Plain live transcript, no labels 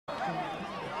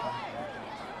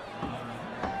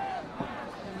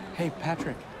Hey,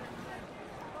 Patrick.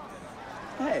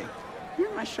 Hey, you're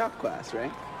in my shop class, right?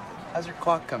 How's your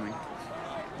clock coming?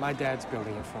 My dad's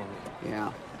building it for me.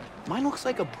 Yeah. Mine looks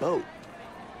like a boat.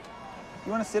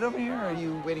 You want to sit over here, or are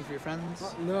you waiting for your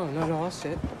friends? No, I'll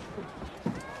sit.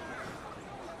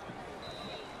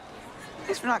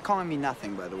 Thanks for not calling me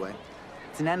nothing, by the way.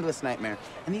 It's an endless nightmare.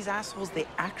 And these assholes, they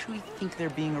actually think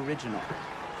they're being original.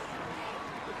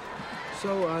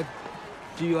 So,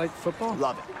 do you like football?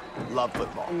 Love it. Love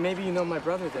football. Maybe you know my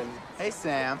brother then. Hey,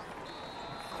 Sam.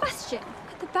 Question.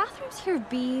 Could the bathrooms here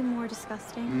be more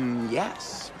disgusting?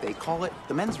 Yes. They call it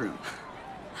the men's room.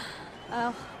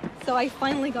 Oh, so I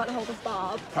finally got a hold of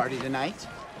Bob. Party tonight?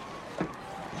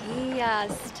 He,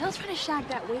 still trying to shag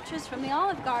that waitress from the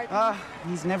Olive Garden.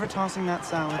 He's never tossing that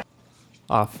salad.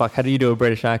 Oh, fuck. How do you do a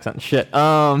British accent? Shit.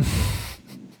 Well,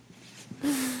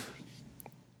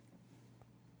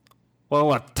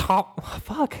 a top...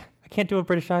 Fuck. I can't do a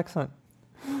British accent.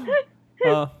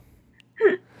 Well,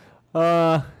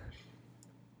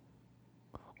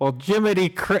 Jiminy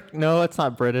Crick... No, it's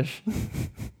not British.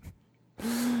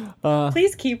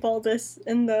 Please keep all this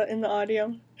in the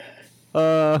audio.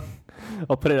 I'll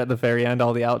put it at the very end,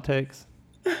 all the outtakes.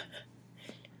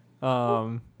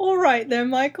 All right then,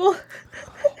 Michael.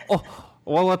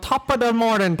 Well, top of the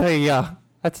morning to ya.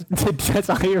 That's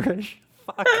Irish.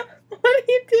 Fuck. What are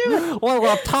you doing?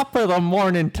 Well, top of the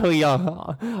morning to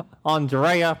ya,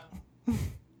 Andrea.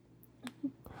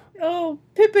 Oh,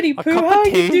 Pippity A Poo, cup how of are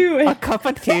you tea. doing? A cup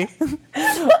of tea.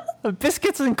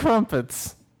 Biscuits and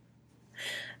crumpets.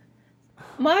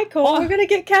 Michael, we're gonna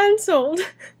get cancelled.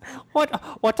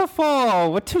 What a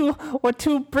fall! What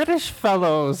two British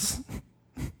fellows?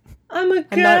 I'm a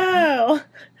girl.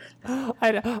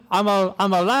 I'm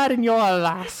a lad and you're a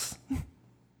lass.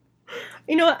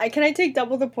 You know what? Can I take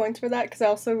double the points for that? Because I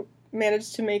also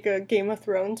managed to make a Game of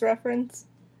Thrones reference.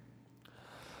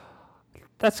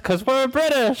 That's because we're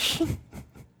British.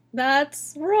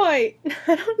 That's right.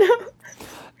 I don't know.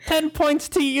 10 points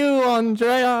to you,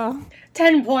 Andrea.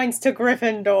 10 points to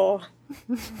Gryffindor.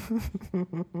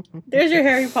 There's your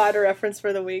Harry Potter reference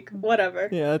for the week. Whatever.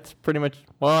 Yeah, that's pretty much...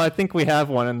 Well, I think we have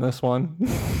one in this one.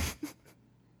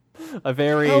 A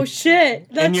very... Oh, shit.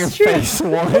 That's in-your-face true.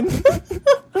 one.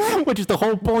 Which is the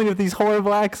whole point of these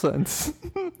horrible accents.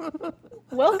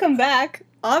 Welcome back.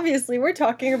 Obviously, we're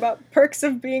talking about perks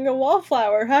of being a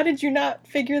wallflower. How did you not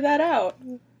figure that out?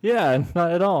 Yeah,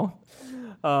 not at all.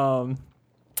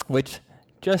 Which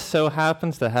just so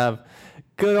happens to have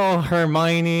good old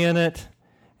Hermione in it.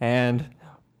 And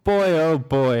boy, oh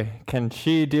boy, can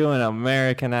she do an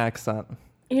American accent.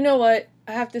 You know what?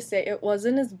 I have to say, it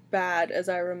wasn't as bad as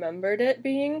I remembered it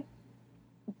being.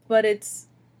 But it's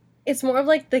more of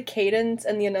like the cadence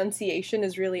and the enunciation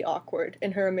is really awkward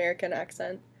in her American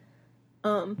accent.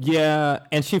 Yeah,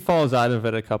 and she falls out of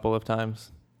it a couple of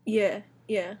times. Yeah.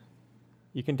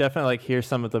 You can definitely like hear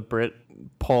some of the Brit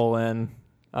pull in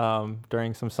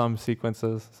during some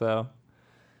sequences. So,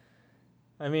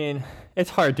 I mean, it's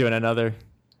hard doing another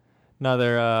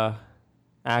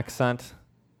accent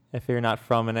if you're not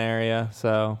from an area.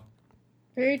 So,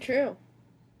 Very true.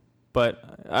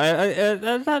 but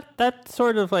that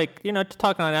sort of like, you know,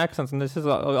 talking on accents, and this is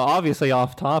obviously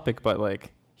off topic, but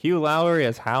like Hugh Lowry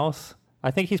as House,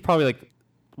 I think he's probably like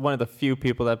one of the few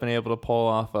people that have been able to pull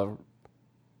off a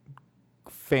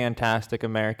fantastic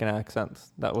American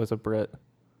accents that was a Brit.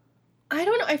 I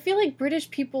don't know. I feel like British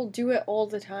people do it all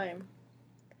the time.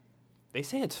 They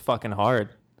say it's fucking hard.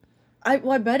 I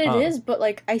bet it is, but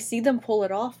like I see them pull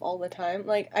it off all the time.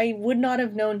 Like I would not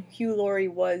have known Hugh Laurie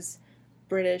was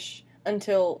British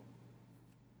until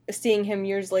seeing him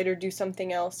years later do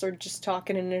something else or just talk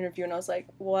in an interview, and I was like,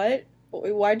 "What?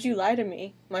 Why'd you lie to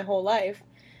me my whole life,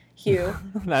 Hugh?"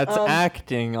 That's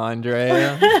acting,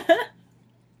 Andrea.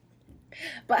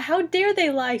 But how dare they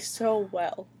lie so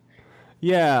well?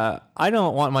 Yeah, I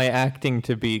don't want my acting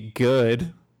to be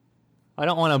good. I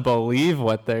don't want to believe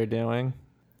what they're doing.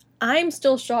 I'm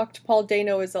still shocked Paul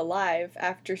Dano is alive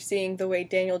after seeing the way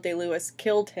Daniel Day-Lewis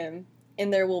killed him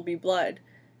in There Will Be Blood.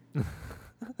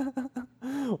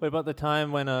 What about the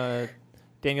time when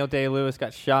Daniel Day-Lewis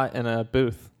got shot in a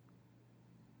booth?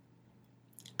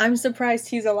 I'm surprised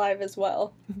he's alive as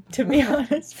well, to be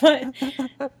honest, but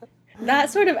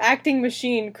that sort of acting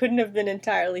machine couldn't have been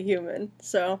entirely human,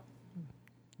 so...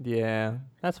 Yeah,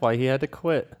 that's why he had to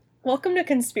quit. Welcome to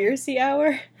Conspiracy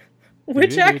Hour.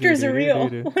 Which actors are real?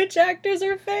 Which actors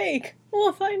are fake?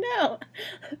 We'll find out.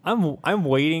 I'm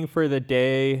waiting for the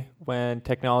day when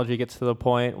technology gets to the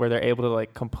point where they're able to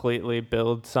like completely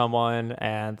build someone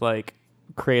and like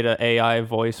create an AI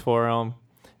voice for them,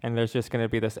 and there's just going to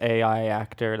be this AI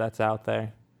actor that's out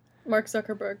there. Mark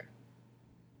Zuckerberg.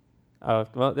 Oh,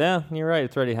 well, yeah, you're right.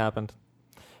 It's already happened.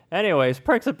 Anyways,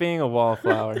 Perks of Being a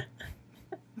Wallflower.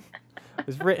 It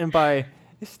was written by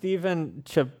Stephen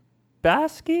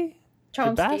Chbosky?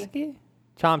 Chomsky.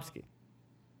 Chomsky.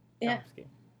 Yeah. Chomsky.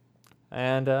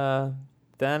 And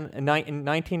then in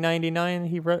 1999,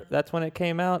 he wrote. That's when it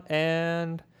came out,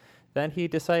 and then he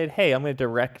decided, hey, I'm going to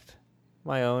direct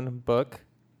my own book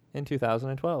in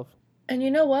 2012. And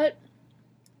you know what?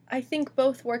 I think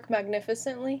both work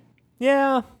magnificently.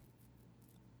 Yeah,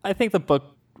 I think the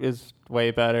book is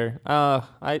way better.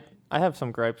 I have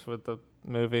some gripes with the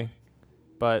movie,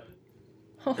 but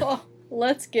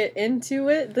Let's get into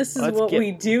it. This is Let's what get-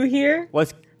 we do here.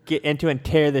 let's get into and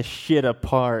tear this shit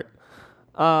apart.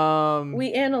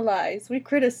 We analyze, we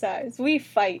criticize, we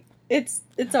fight. It's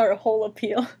our whole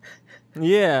appeal.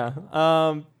 Yeah.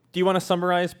 Do you want to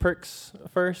summarize Perks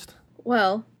first?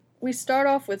 Well, we start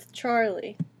off with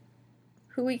Charlie,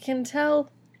 who we can tell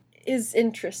is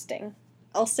interesting.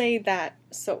 I'll say that.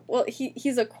 So, well,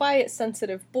 he's a quiet,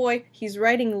 sensitive boy. He's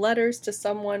writing letters to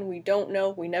someone we don't know.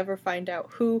 We never find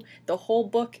out who. The whole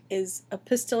book is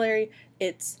epistolary.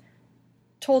 It's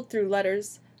told through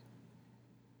letters.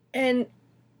 And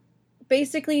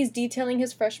basically, he's detailing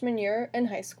his freshman year in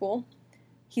high school.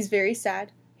 He's very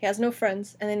sad. He has no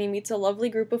friends. And then he meets a lovely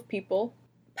group of people.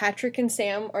 Patrick and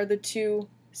Sam are the two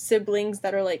siblings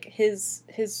that are like his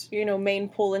main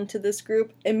pull into this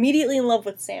group. Immediately in love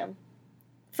with Sam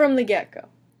from the get-go.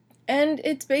 And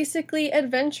it's basically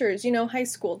adventures, high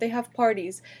school. They have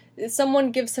parties.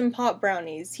 Someone gives him pop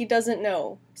brownies. He doesn't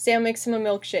know. Sam makes him a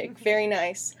milkshake. Very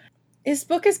nice. This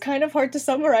book is kind of hard to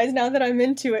summarize now that I'm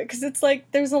into it, because it's like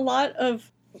there's a lot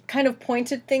of kind of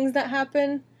pointed things that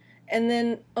happen, and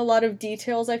then a lot of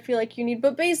details I feel like you need.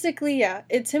 But basically, yeah,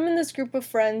 it's him and this group of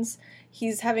friends.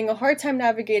 He's having a hard time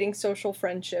navigating social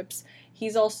friendships.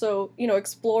 He's also,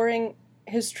 exploring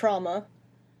his trauma,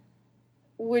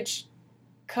 which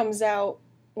comes out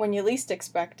when you least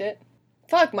expect it.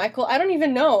 Fuck, Michael, I don't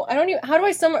even know. How do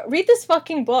I read this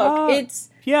fucking book?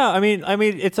 Yeah, I mean,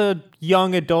 it's a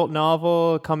young adult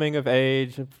novel, coming of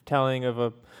age, telling of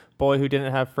a boy who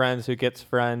didn't have friends who gets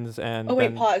friends, and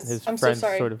then pause. his I'm so friends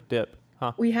sorry. sort of dip.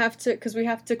 Huh? We have to Pause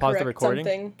the correct recording?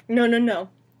 something. No.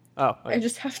 Oh, I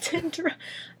just have to interrupt.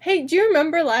 Hey, do you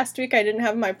remember last week I didn't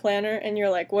have my planner and you're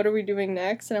like, what are we doing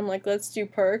next? And I'm like, let's do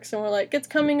Perks. And we're like, it's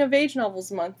coming of age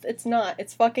novels month. It's not.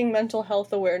 It's fucking mental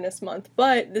health awareness month.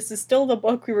 But this is still the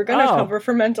book we were going to cover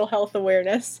for mental health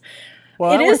awareness.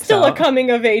 well, It that is works still a out. coming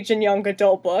of age and young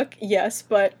adult book. Yes,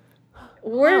 but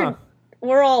we're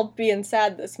all being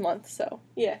sad this month. So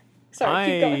yeah. Sorry,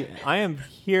 keep going. I am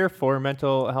here for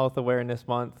Mental Health Awareness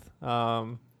Month.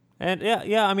 And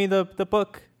yeah, I mean the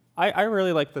book. I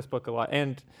really like this book a lot,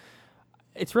 and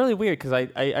it's really weird because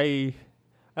I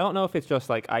don't know if it's just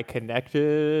like I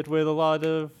connected with a lot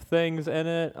of things in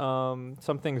it.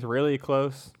 Some things really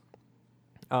close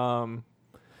to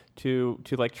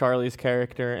like Charlie's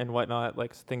character and whatnot,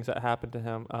 like things that happened to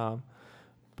him.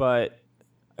 But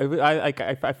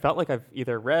I felt like I've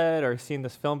either read or seen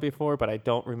this film before, but I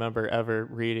don't remember ever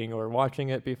reading or watching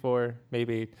it before.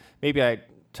 Maybe I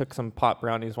took some pop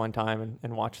brownies one time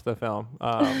and watched the film.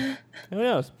 Who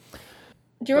knows?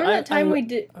 Do you remember that time we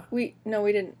didn't.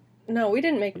 No, we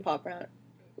didn't make pop brownies.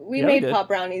 We made pop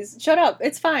brownies. Shut up.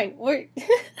 It's fine. Do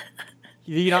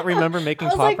you not remember making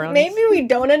I was pop like, brownies? maybe we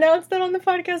don't announce that on the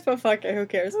podcast, but fuck it, who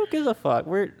cares? Who gives a fuck?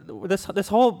 This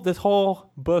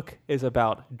whole book is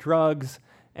about drugs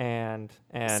and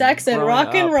Sex and growing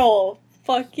rock and up. roll.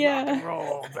 Fuck yeah.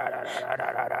 Roll. What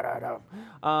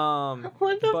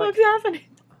the but- fuck's happening?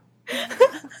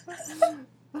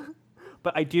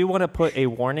 But I do want to put a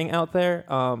warning out there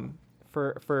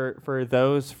for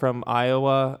those from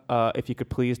Iowa. If you could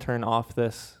please turn off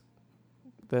this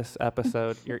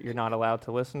episode, you're not allowed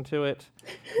to listen to it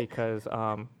because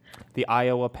the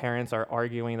Iowa parents are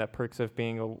arguing that Perks of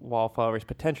Being a Wallflower is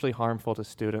potentially harmful to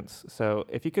students. So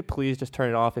if you could please just turn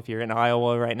it off if you're in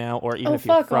Iowa right now, or even if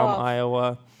you're fuck from off.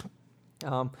 Iowa.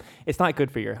 It's not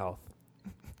good for your health.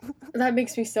 That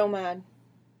makes me so mad.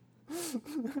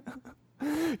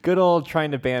 Good old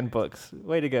trying to ban books.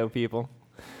 Way to go, people.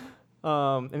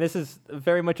 And this is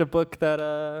very much a book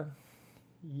that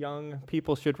young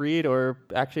people should read, or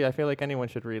actually I feel like anyone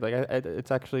should read. Like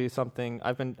it's actually something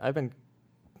I've been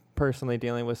personally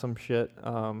dealing with some shit,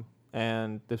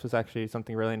 and this was actually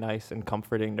something really nice and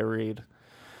comforting to read.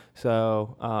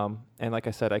 So, and like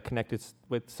I said, I connected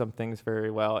with some things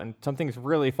very well, and some things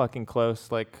really fucking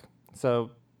close. Like, so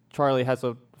Charlie has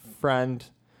a friend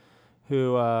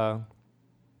who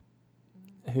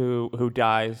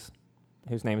dies,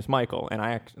 whose name is Michael, and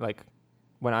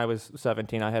when I was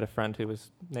 17, I had a friend who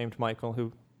was named Michael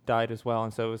who died as well,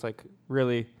 and so it was like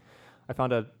really, I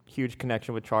found a huge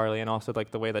connection with Charlie, and also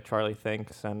like the way that Charlie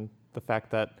thinks, and the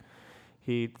fact that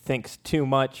he thinks too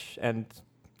much, and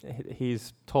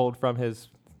he's told from his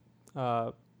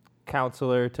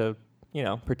counselor to, you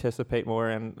know, participate more,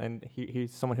 and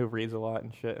he's someone who reads a lot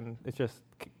and shit, and it's just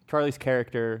Charlie's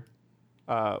character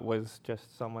was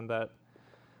just someone that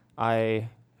I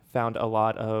found a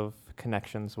lot of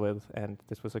connections with, and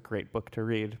this was a great book to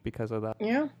read because of that.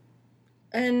 Yeah.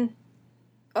 And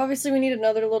obviously we need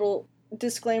another little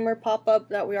disclaimer pop up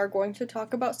that we are going to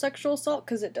talk about sexual assault,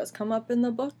 because it does come up in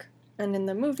the book and in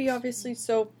the movie, obviously.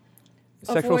 So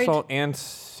Sexual assault and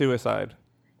suicide.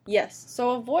 Yes.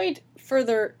 So avoid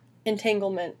further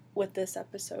entanglement with this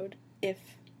episode if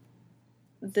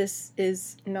this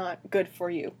is not good for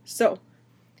you. So,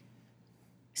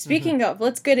 speaking of,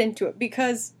 let's get into it,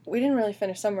 because we didn't really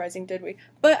finish summarizing, did we?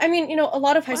 But, I mean, you know, a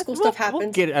lot of high school stuff happens.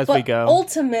 We'll get it as but we go.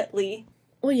 Ultimately,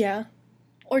 well, yeah.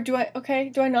 Or do I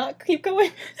not keep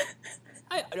going?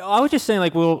 I was just saying,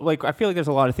 like, I feel like there's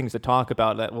a lot of things to talk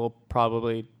about that we'll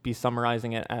probably be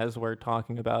summarizing it as we're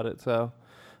talking about it. So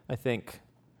I think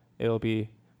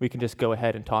we can just go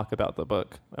ahead and talk about the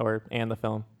book and the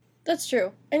film. That's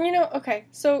true. And you know, okay,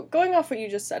 so going off what you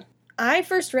just said, I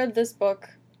first read this book,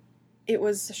 it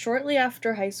was shortly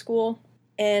after high school,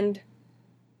 and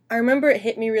I remember it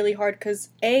hit me really hard because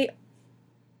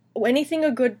anything a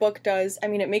good book does, I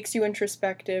mean, it makes you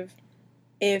introspective.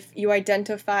 If you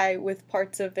identify with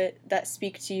parts of it that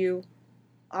speak to you,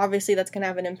 obviously that's going to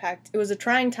have an impact. It was a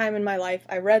trying time in my life.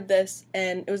 I read this,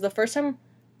 and it was the first time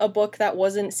a book that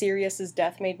wasn't serious as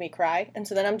death made me cry. And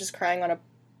so then I'm just crying on a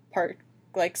park,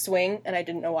 like, swing, and I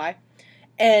didn't know why.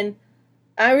 And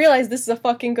I realized this is a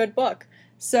fucking good book.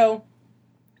 So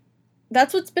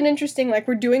that's what's been interesting. Like,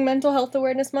 we're doing Mental Health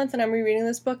Awareness Month, and I'm rereading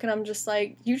this book, and I'm just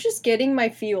like, you're just getting my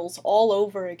feels all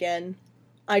over again.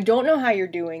 I don't know how you're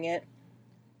doing it.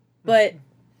 But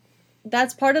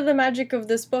that's part of the magic of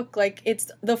this book. Like,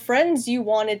 it's the friends you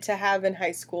wanted to have in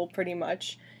high school, pretty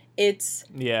much. It's...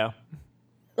 Yeah.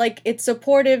 Like, it's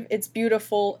supportive, it's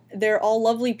beautiful, they're all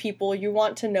lovely people, you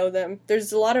want to know them.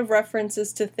 There's a lot of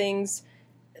references to things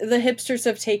the hipsters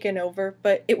have taken over,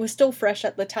 but it was still fresh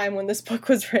at the time when this book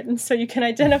was written, so you can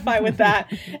identify with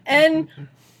that. And,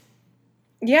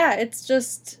 yeah, it's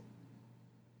just...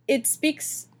 It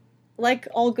speaks... like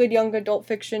all good young adult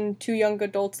fiction, to young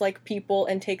adults like people,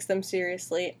 and takes them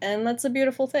seriously. And that's a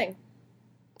beautiful thing.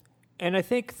 And I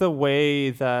think the way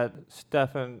that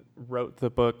Stefan wrote the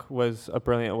book was a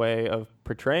brilliant way of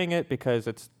portraying it, because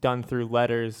it's done through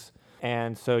letters.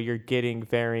 And so you're getting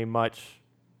very much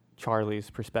Charlie's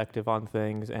perspective on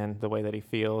things and the way that he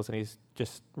feels. And he's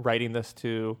just writing this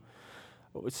to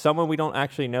someone we don't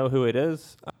actually know who it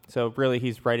is. So really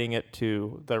he's writing it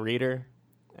to the reader.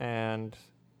 And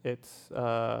it's,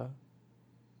 I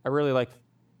really like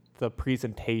the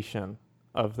presentation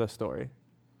of the story.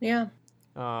 Yeah,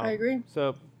 I agree.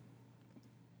 So,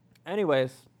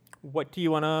 anyways, what do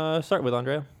you want to start with,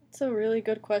 Andrea? It's a really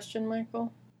good question, Michael.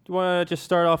 Do you want to just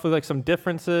start off with like some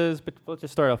differences? But we'll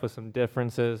just start off with some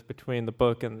differences between the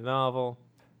book and the novel.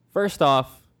 First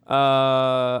off,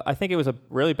 I think it was a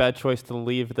really bad choice to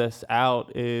leave this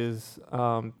out. Is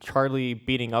Charlie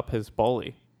beating up his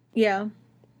bully? Yeah.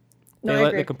 No, I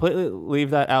agree. They completely leave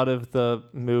that out of the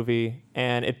movie,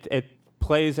 and it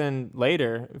plays in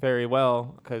later very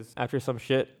well, because after some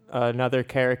shit, another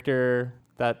character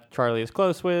that Charlie is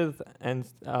close with, and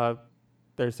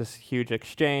there's this huge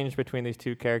exchange between these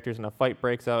two characters, and a fight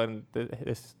breaks out, and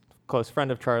this close friend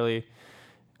of Charlie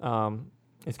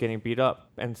is getting beat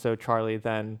up, and so Charlie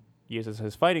then uses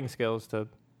his fighting skills to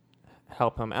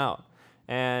help him out.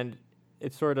 And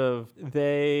it's sort of,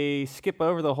 they skip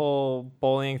over the whole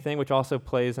bullying thing, which also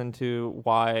plays into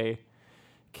why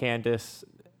Candace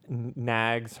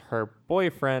nags her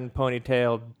boyfriend,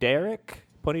 Ponytail Derek.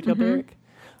 Ponytail Derek?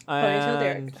 Ponytail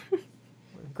Derek.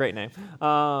 Great name.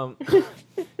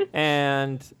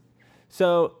 And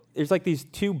so there's like these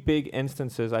two big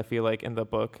instances, I feel like, in the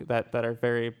book that are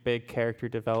very big character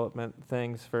development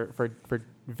things for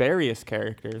various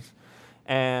characters.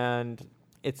 And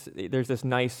there's this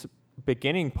nice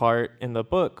beginning part in the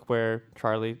book where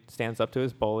Charlie stands up to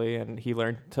his bully, and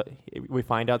we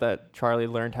find out that Charlie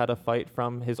learned how to fight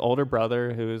from his older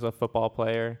brother, who is a football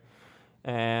player.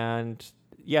 And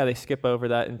yeah, they skip over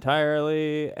that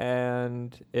entirely,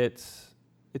 and it's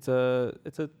a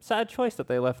sad choice that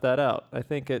they left that out. I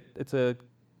think it's a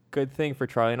good thing for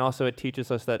Charlie, and also it teaches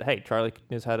us that, hey, Charlie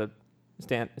knows how to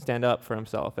stand up for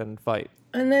himself and fight.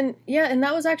 And then, yeah, and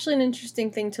that was actually an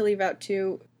interesting thing to leave out,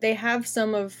 too. They have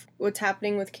some of what's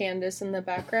happening with Candace in the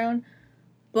background,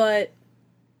 but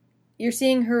you're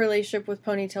seeing her relationship with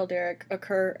Ponytail Derek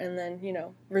occur and then,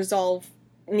 resolve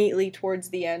neatly towards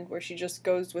the end where she just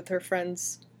goes with her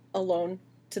friends alone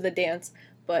to the dance.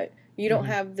 But you don't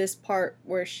have this part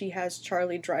where she has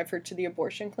Charlie drive her to the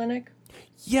abortion clinic.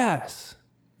 Yes.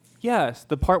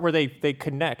 The part where they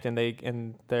connect and they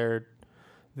get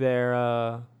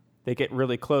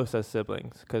really close as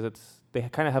siblings because they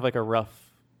kind of have like a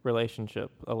rough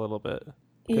relationship a little bit.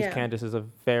 Because Candace is a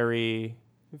very,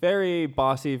 very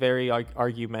bossy, very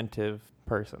argumentative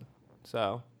person.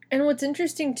 So. And what's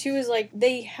interesting too is like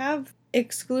they have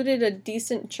excluded a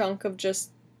decent chunk of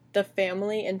just the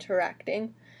family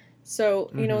interacting. So,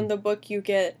 in the book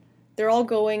they're all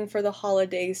going for the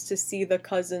holidays to see the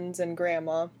cousins and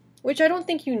grandma, which I don't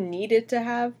think you needed to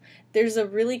have. There's a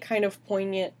really kind of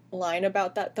poignant line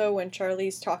about that, though, when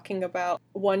Charlie's talking about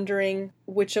wondering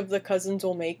which of the cousins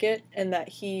will make it, and that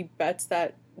he bets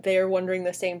that they're wondering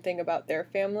the same thing about their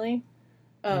family.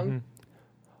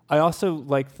 I also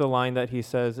like the line that he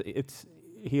says.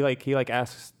 He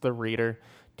asks the reader,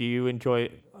 "Do you enjoy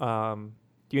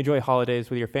holidays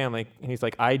with your family?" And he's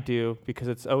like, "I do, because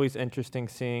it's always interesting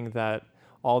seeing that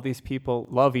all these people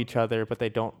love each other, but they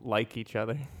don't like each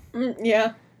other."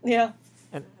 Yeah.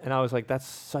 And I was like, that's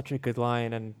such a good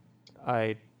line, and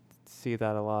I see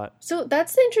that a lot. So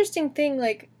that's the interesting thing.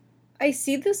 Like, I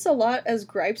see this a lot as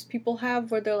gripes people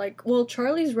have, where they're like, "Well,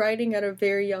 Charlie's writing at a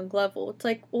very young level." It's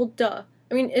like, well, duh.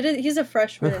 I mean, he's a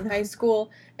freshman in high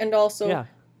school, and also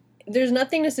there's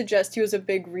nothing to suggest he was a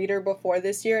big reader before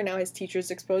this year. Now his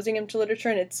teacher's exposing him to literature,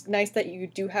 and it's nice that you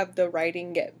do have the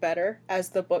writing get better as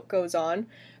the book goes on.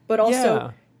 But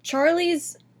also,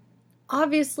 Charlie's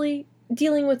obviously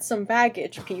dealing with some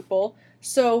baggage, people.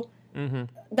 So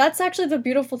that's actually the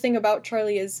beautiful thing about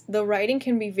Charlie is the writing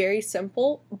can be very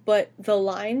simple, but the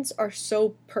lines are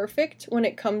so perfect when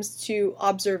it comes to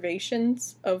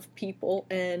observations of people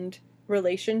and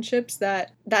relationships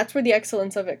that's where the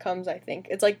excellence of it comes, I think.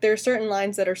 It's like there are certain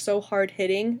lines that are so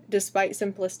hard-hitting despite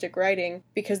simplistic writing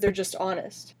because they're just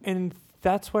honest. And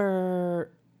that's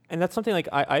something like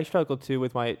I struggle too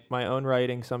with my own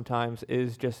writing sometimes,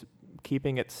 is just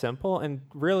keeping it simple. And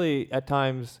really at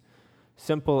times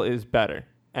simple is better,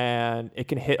 and it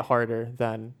can hit harder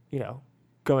than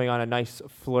going on a nice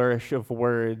flourish of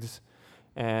words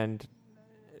and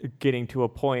getting to a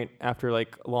point after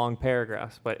like long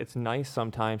paragraphs. But it's nice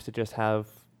sometimes to just have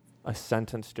a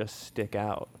sentence just stick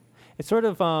out. It's sort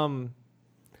of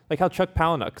like how Chuck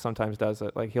Palahniuk sometimes does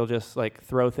it. Like he'll just like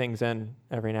throw things in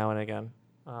every now and again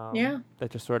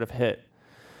that just sort of hit.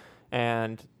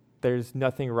 And there's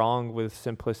nothing wrong with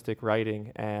simplistic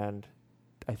writing, and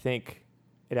I think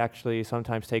it actually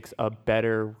sometimes takes a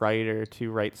better writer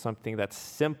to write something that's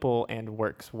simple and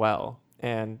works well.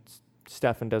 And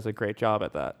Stefan does a great job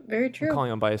at that. Very true. I'm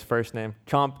calling him by his first name,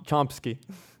 Chomsky.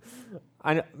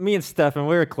 Me and Stefan,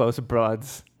 we're close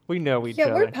buds. We know each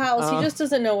other. Yeah, we're pals. He just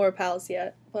doesn't know we're pals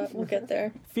yet, but we'll get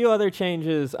there. A few other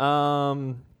changes.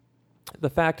 The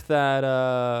fact that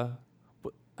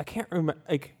I can't remember.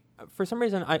 Like for some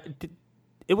reason,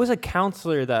 it was a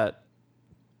counselor that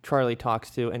Charlie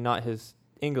talks to, and not his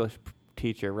English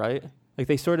teacher, right? Like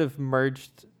they sort of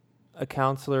merged a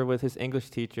counselor with his English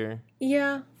teacher.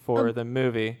 Yeah. For the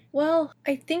movie. Well,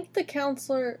 I think the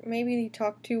counselor maybe he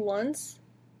talked to once.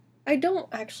 I don't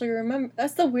actually remember.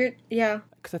 That's the weird... Yeah.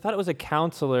 Because I thought it was a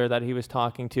counselor that he was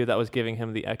talking to that was giving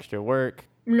him the extra work.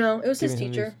 No, it was his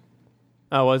teacher.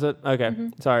 Oh, was it?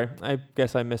 Okay. Sorry. I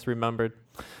guess I misremembered.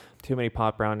 Too many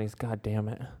pot brownies. God damn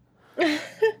it.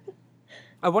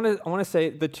 I want to say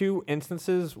the two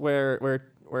instances where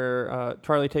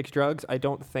Charlie takes drugs, I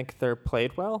don't think they're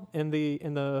played well in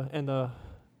the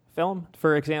film.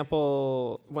 For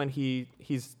example, when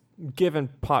he's given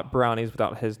pot brownies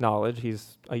without his knowledge.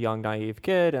 He's a young, naive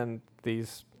kid, and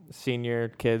these senior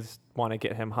kids want to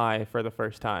get him high for the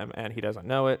first time, and he doesn't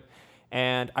know it.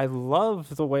 And I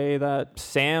love the way that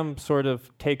Sam sort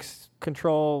of takes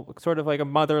control, sort of like a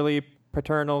motherly,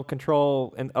 paternal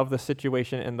control of the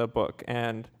situation in the book.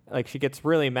 And like she gets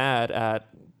really mad at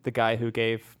the guy who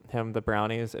gave him the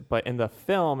brownies, but in the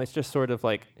film it's just sort of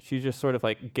like she just sort of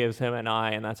like gives him an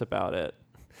eye, and that's about it.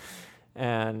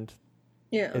 And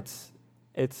yeah,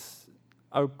 it's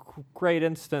a great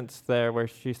instance there where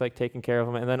she's like taking care of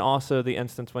him. And then also the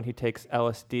instance when he takes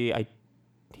LSD,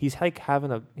 he's like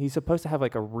he's supposed to have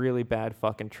like a really bad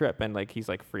fucking trip, and like he's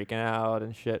like freaking out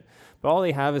and shit, but all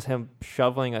they have is him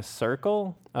shoveling a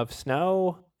circle of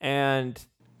snow, and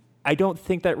I don't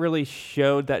think that really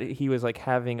showed that he was like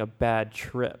having a bad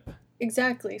trip.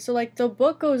 Exactly. So like the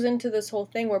book goes into this whole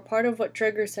thing where part of what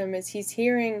triggers him is he's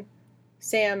hearing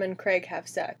Sam and Craig have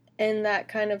sex, and that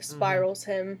kind of spirals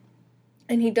him.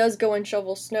 and he does go and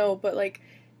shovel snow, but like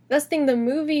that's the thing, the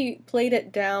movie played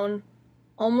it down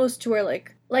almost to where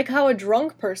like how a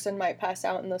drunk person might pass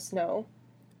out in the snow.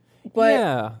 But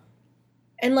yeah.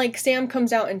 And like Sam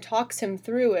comes out and talks him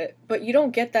through it, but you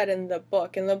don't get that in the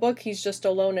book. In the book he's just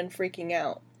alone and freaking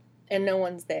out and no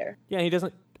one's there. Yeah, he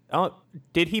doesn't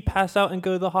did he pass out and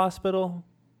go to the hospital?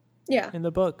 Yeah. In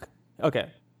the book?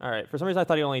 Okay. All right. For some reason I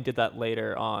thought he only did that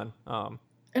later on.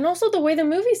 And also the way the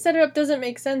movie set it up doesn't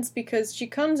make sense because she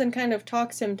comes and kind of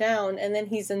talks him down and then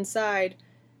he's inside,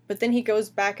 but then he goes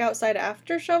back outside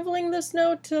after shoveling the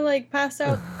snow to like pass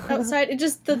out outside. It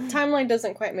just, the timeline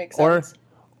doesn't quite make sense.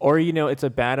 Or it's a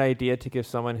bad idea to give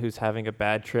someone who's having a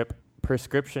bad trip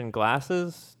prescription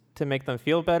glasses to make them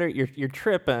feel better. You're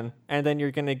tripping, and then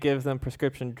you're going to give them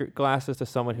prescription glasses to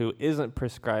someone who isn't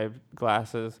prescribed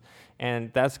glasses,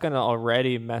 and that's going to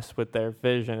already mess with their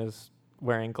vision, is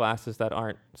wearing glasses that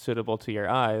aren't suitable to your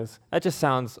eyes. That just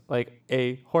sounds like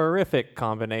a horrific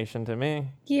combination to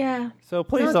me. Yeah. So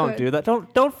please Not don't good. do that.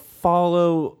 Don't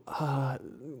follow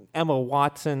Emma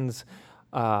Watson's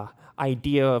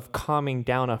idea of calming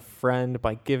down a friend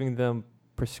by giving them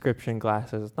prescription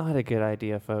glasses. Not a good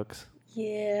idea, folks.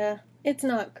 Yeah, it's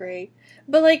not great.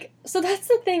 But like, so that's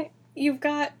the thing. You've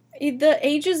got, the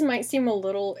ages might seem a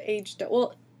little aged up.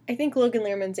 Well, I think Logan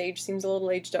Lerman's age seems a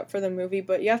little aged up for the movie,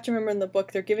 but you have to remember in the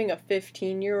book they're giving a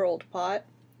 15-year-old pot,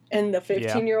 and the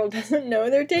 15-year-old doesn't know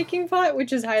they're taking pot,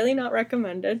 which is highly not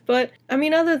recommended. But, I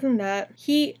mean, other than that,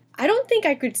 I don't think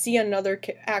I could see another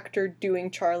actor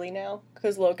doing Charlie now,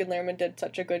 because Logan Lerman did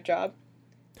such a good job.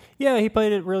 Yeah, he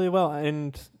played it really well,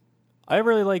 and I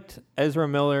really liked Ezra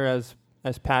Miller as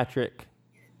Patrick.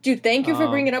 Dude, thank you for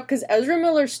bringing it up, because Ezra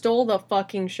Miller stole the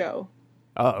fucking show.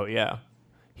 Oh, yeah.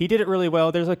 He did it really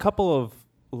well. There's a couple of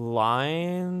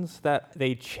lines that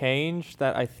they changed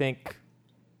that I think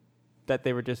that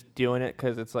they were just doing it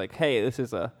because it's like, hey, this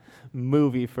is a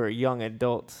movie for young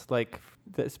adults like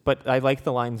this. But I like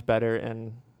the lines better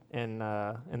in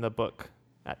the book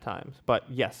at times. But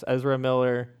yes, Ezra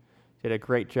Miller did a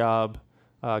great job.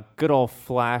 Good old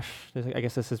Flash. I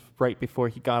guess this is right before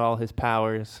he got all his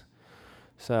powers.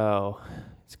 So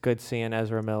it's good seeing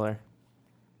Ezra Miller.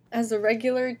 As a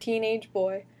regular teenage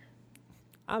boy.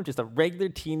 I'm just a regular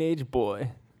teenage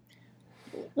boy.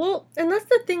 Well, and that's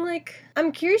the thing, like,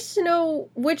 I'm curious to know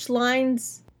which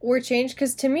lines were changed,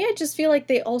 because to me I just feel like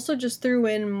they also just threw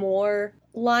in more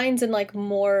lines and, like,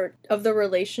 more of the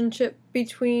relationship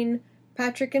between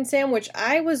Patrick and Sam, which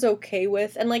I was okay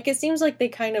with, and, like, it seems like they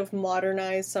kind of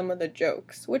modernized some of the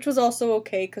jokes, which was also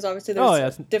okay, because obviously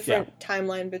there's a different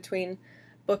timeline between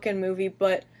book and movie,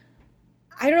 but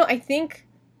I don't know, I think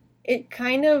it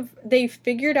kind of, they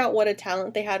figured out what a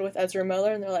talent they had with Ezra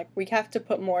Miller, and they're like, we have to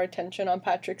put more attention on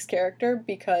Patrick's character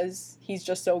because he's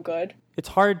just so good. It's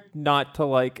hard not to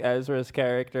like Ezra's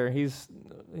character. He's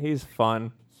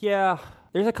fun. Yeah,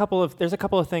 there's a couple of things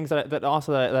that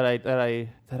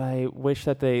I wish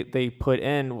that they put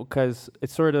in, because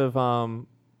it's sort of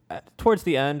towards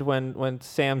the end when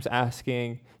Sam's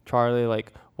asking Charlie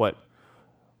like what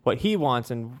he wants,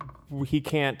 and he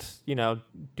can't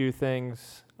do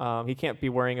things. He can't be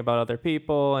worrying about other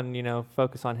people and,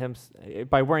 focus on him.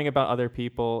 By worrying about other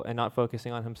people and not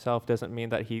focusing on himself doesn't mean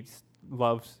that he's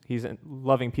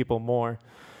loving people more.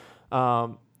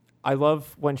 I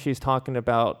love when she's talking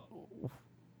about,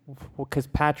 because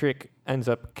Patrick ends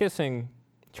up kissing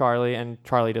Charlie and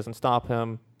Charlie doesn't stop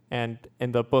him. And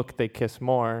in the book, they kiss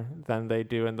more than they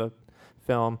do in the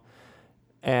film.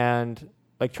 And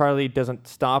like Charlie doesn't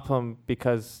stop him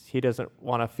because he doesn't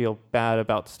want to feel bad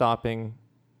about stopping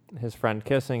his friend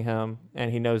kissing him,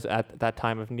 and he knows at that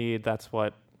time of need that's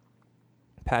what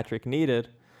Patrick needed.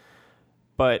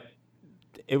 But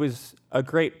it was a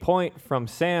great point from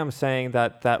Sam saying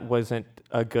that wasn't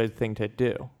a good thing to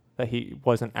do, that he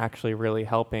wasn't actually really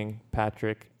helping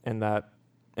Patrick in that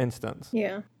instance.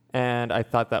 Yeah. And I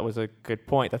thought that was a good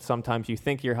point, that sometimes you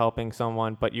think you're helping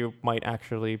someone, but you might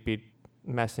actually be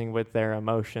messing with their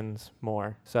emotions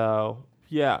more. So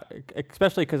yeah,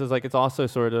 especially because it's also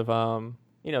sort of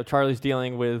Charlie's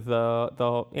dealing with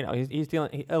he's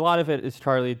dealing. A lot of it is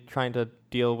Charlie trying to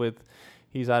deal with.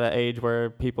 He's at an age where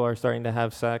people are starting to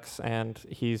have sex, and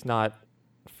he's not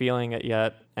feeling it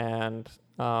yet. And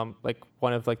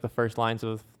one of the first lines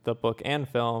of the book and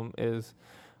film is,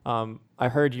 "I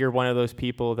heard you're one of those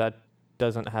people that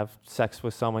doesn't have sex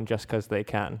with someone just because they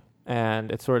can."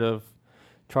 And it's sort of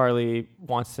Charlie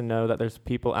wants to know that there's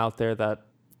people out there that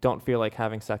don't feel like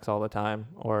having sex all the time,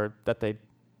 or that they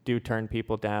do turn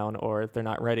people down, or they're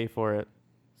not ready for it.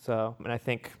 So, and I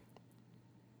think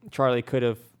Charlie could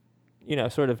have,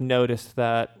 sort of noticed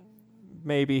that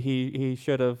maybe he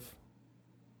should have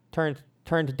turned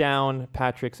turned down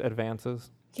Patrick's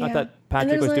advances. Yeah. Not that And Patrick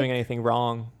there's, was like- doing anything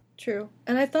wrong. True.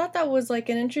 And I thought that was like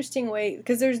an interesting way,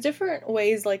 because there's different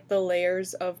ways like the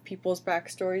layers of people's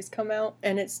backstories come out,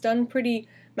 and it's done pretty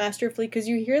masterfully, because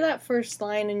you hear that first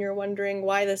line and you're wondering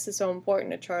why this is so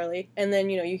important to Charlie, and then,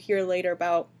 you hear later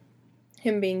about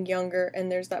him being younger,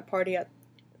 and there's that party at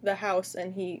the house,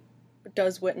 and he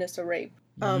does witness a rape.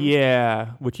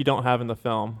 Yeah, which you don't have in the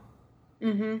film.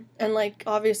 And like,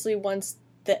 obviously, once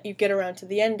that you get around to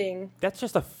the ending, That's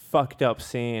just a fucked up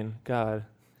scene. God.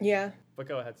 yeah. But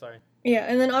go ahead, sorry. Yeah,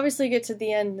 and then obviously you get to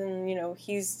the end, and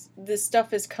this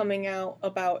stuff is coming out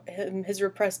about his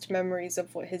repressed memories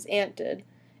of what his aunt did,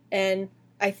 and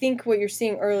I think what you're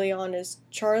seeing early on is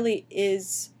Charlie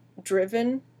is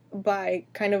driven by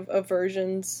kind of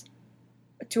aversions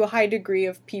to a high degree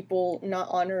of people not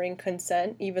honoring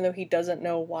consent, even though he doesn't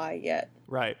know why yet.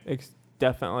 Right.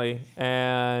 Definitely.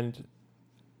 And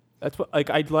that's what,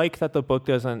 like, I like that the book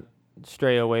doesn't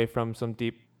stray away from some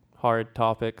deep, hard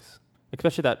topics,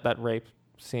 especially that rape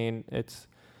scene. It's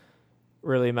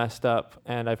really messed up,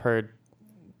 and I've heard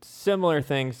similar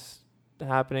things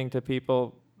happening to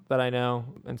people that I know,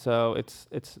 and so it's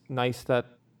nice that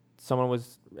someone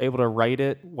was able to write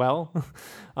it well.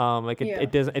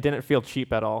 It didn't feel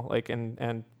cheap at all. Like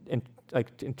and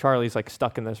Charlie's like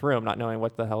stuck in this room not knowing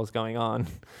what the hell is going on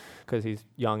because he's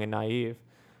young and naive.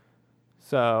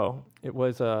 So it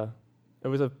was a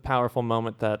powerful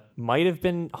moment that might have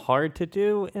been hard to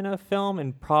do in a film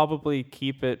and probably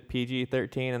keep it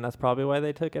PG-13, and that's probably why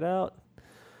they took it out.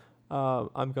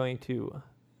 I'm going to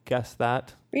guess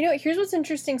that. Here's what's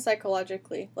interesting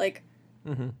psychologically. Like,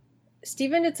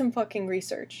 Steven did some fucking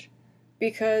research,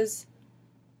 because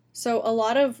so a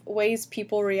lot of ways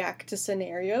people react to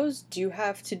scenarios do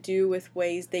have to do with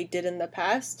ways they did in the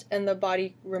past, and the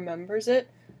body remembers it.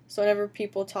 So whenever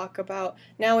people talk about,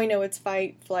 now we know it's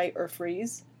fight, flight, or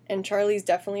freeze, and Charlie's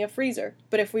definitely a freezer.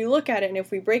 But if we look at it and if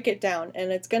we break it down,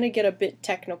 and it's going to get a bit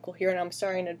technical here, and I'm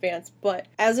sorry in advance, but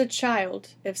as a child,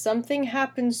 if something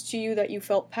happens to you that you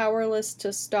felt powerless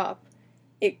to stop,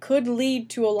 it could lead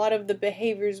to a lot of the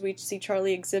behaviors we see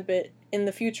Charlie exhibit in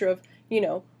the future of,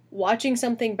 watching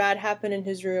something bad happen in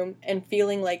his room and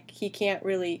feeling like he can't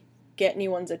really get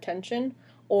anyone's attention,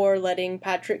 or letting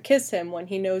Patrick kiss him when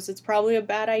he knows it's probably a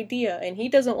bad idea and he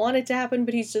doesn't want it to happen,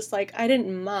 but he's just like, I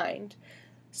didn't mind.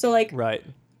 So, like, right.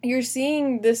 You're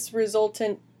seeing this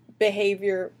resultant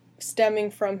behavior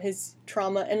stemming from his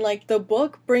trauma, and, like, the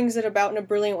book brings it about in a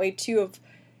brilliant way, too, of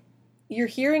you're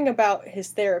hearing about his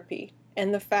therapy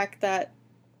and the fact that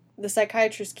the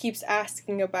psychiatrist keeps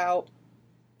asking about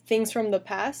things from the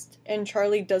past, and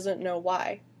Charlie doesn't know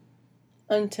why,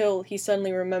 until he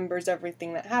suddenly remembers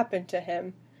everything that happened to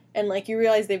him. And, like, you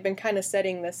realize they've been kind of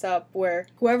setting this up where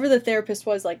whoever the therapist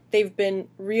was, like, they've been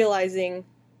realizing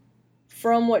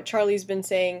from what Charlie's been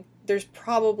saying, there's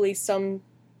probably some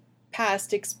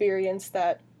past experience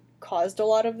that caused a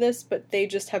lot of this, but they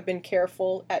just have been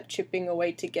careful at chipping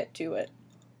away to get to it.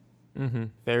 Mm-hmm.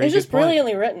 Very It's good just point.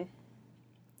 brilliantly written.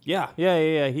 Yeah.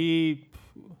 There's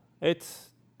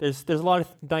a lot of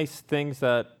nice things,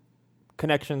 that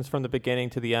connections from the beginning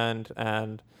to the end,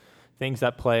 and things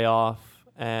that play off,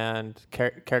 and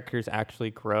characters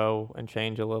actually grow and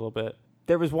change a little bit.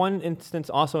 There was one instance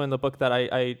also in the book that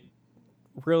I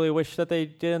really wish that they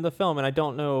did in the film, and I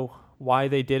don't know why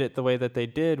they did it the way that they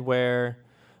did, where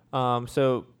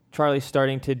so Charlie's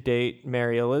starting to date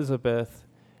Mary Elizabeth,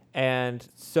 and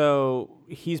so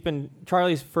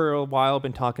Charlie's for a while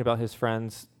been talking about his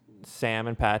friends Sam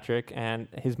and Patrick, and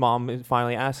his mom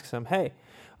finally asks him, hey,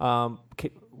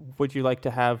 would you like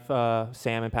to have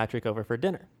Sam and Patrick over for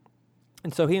dinner?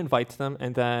 And so he invites them,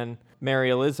 and then Mary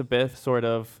Elizabeth sort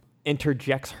of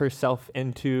interjects herself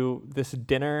into this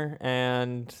dinner,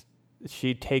 and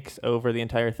she takes over the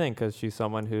entire thing because she's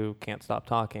someone who can't stop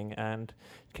talking and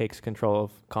takes control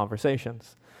of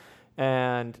conversations.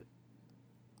 And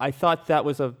I thought that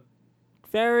was a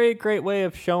very great way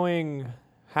of showing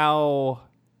how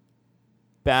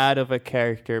bad of a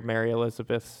character Mary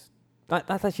Elizabeth's. Not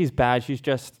that she's bad, she's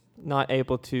just not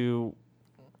able to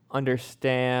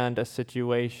understand a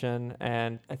situation,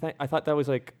 and I thought that was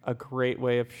like a great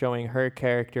way of showing her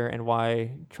character and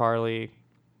why Charlie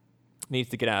needs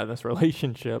to get out of this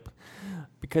relationship,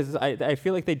 because I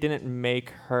feel like they didn't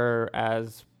make her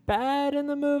as bad in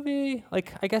the movie.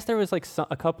 Like, I guess there was like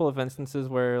a couple of instances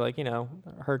where, like,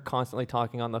 her constantly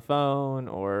talking on the phone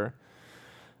or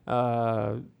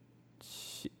and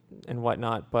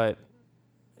whatnot, but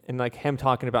and like him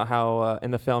talking about how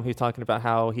in the film he's talking about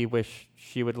how he wished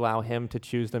she would allow him to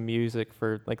choose the music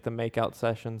for like the makeout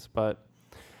sessions, but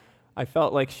I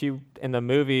felt like in the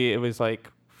movie it was like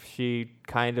she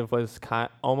kind of was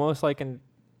almost like an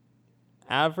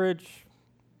average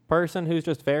person who's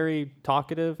just very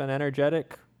talkative and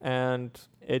energetic, and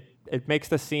it makes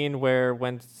the scene where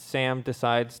when Sam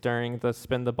decides during the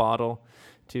spin the bottle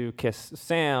to kiss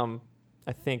Sam,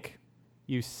 I think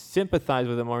you sympathize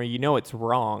with him, or you know it's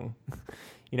wrong.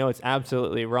 You know it's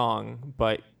absolutely wrong,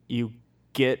 but you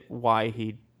get why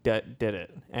he did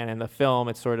it. And in the film,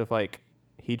 it's sort of like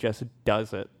he just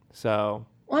does it. So,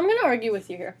 well, I'm gonna argue with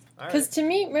you here, because to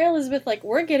me, Mary Elizabeth, like,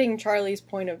 we're getting Charlie's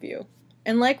point of view,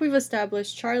 and like we've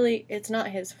established, Charlie, it's not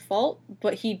his fault,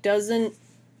 but he doesn't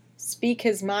speak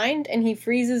his mind, and he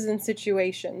freezes in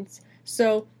situations.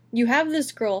 So you have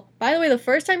this girl. By the way, the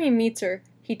first time he meets her,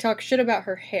 he talks shit about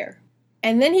her hair.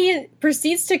 And then he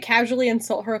proceeds to casually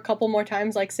insult her a couple more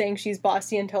times, like saying she's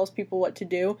bossy and tells people what to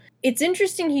do. It's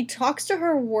interesting, he talks to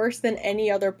her worse than any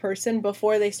other person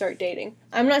before they start dating.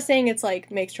 I'm not saying it's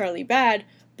like makes Charlie bad,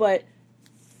 but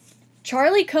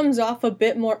Charlie comes off a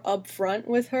bit more upfront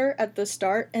with her at the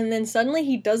start, and then suddenly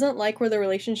he doesn't like where the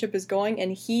relationship is going,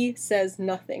 and he says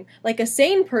nothing. Like, a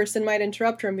sane person might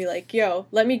interrupt her and be like, yo,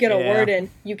 let me get a word in,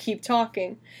 you keep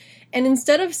talking. And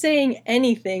instead of saying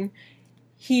anything,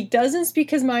 he doesn't speak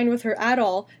his mind with her at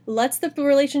all, lets the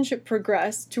relationship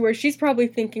progress to where she's probably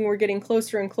thinking we're getting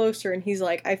closer and closer, and he's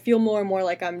like, I feel more and more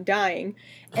like I'm dying.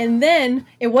 And then,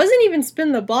 it wasn't even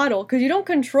spin the bottle, because you don't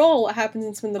control what happens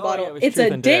in spin the bottle. It's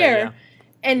a dare.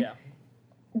 And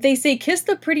they say, kiss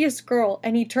the prettiest girl,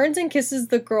 and he turns and kisses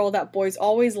the girl that boys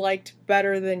always liked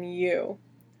better than you.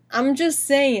 I'm just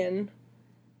saying.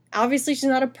 Obviously, she's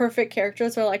not a perfect character.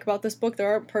 That's what I like about this book. There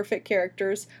aren't perfect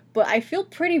characters. But I feel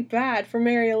pretty bad for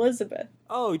Mary Elizabeth.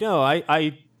 Oh, no,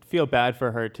 I feel bad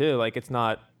for her, too. Like,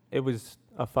 it was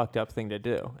a fucked up thing to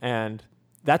do. And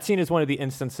that scene is one of the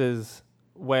instances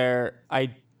where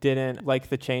I didn't like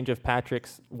the change of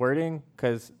Patrick's wording.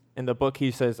 Because in the book,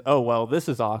 he says, oh, well, this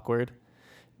is awkward.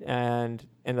 And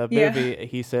in the movie,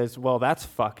 he says, well, that's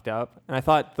fucked up. And I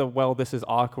thought well, this is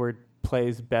awkward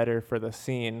plays better for the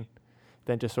scene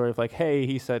than just sort of like, hey,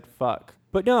 he said fuck.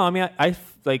 But no, I mean,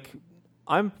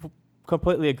 I'm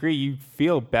completely agree. You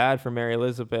feel bad for Mary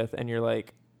Elizabeth, and you're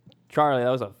like, Charlie,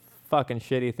 that was a fucking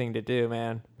shitty thing to do,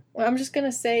 man. Well, I'm just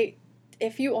gonna say,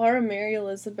 if you are a Mary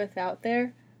Elizabeth out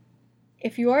there,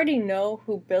 if you already know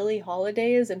who Billie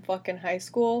Holiday is in fucking high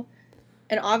school,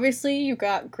 and obviously you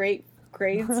got great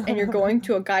grades and you're going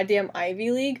to a goddamn Ivy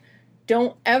League,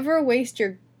 don't ever waste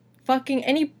your fucking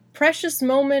any precious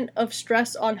moment of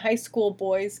stress on high school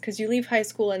boys, because you leave high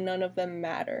school and none of them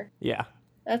matter. Yeah.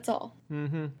 That's all.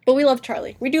 Mm-hmm. But we love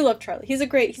Charlie. We do love Charlie. He's a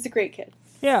great kid.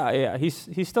 Yeah. He's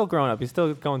still growing up. He's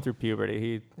still going through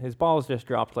puberty. His balls just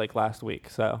dropped like last week,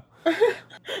 so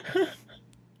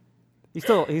he's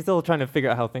still trying to figure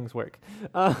out how things work.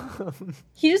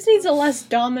 He just needs a less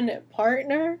dominant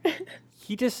partner.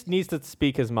 He just needs to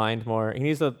speak his mind more. He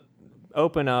needs to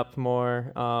open up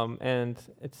more, and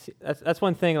that's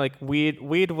one thing. Like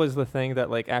weed was the thing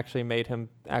that like actually made him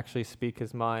actually speak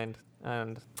his mind.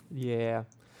 And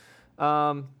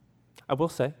I will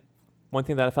say one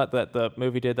thing that I thought that the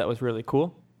movie did that was really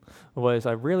cool was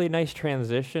a really nice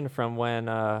transition from when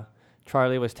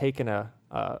Charlie was taking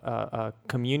a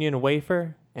communion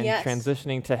wafer and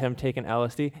transitioning to him taking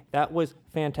LSD. That was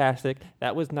fantastic.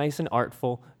 That was nice and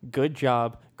artful. Good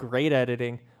job. Great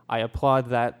editing. I applaud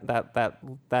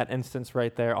that instance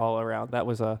right there all around. That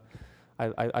was I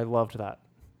loved that.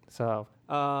 So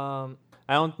I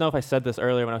don't know if I said this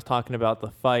earlier when I was talking about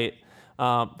the fight.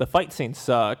 The fight scene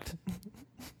sucked.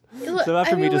 So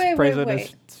after me just praising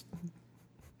it.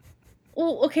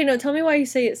 Well, okay, no, tell me why you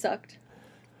say it sucked.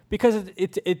 Because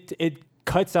it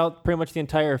cuts out pretty much the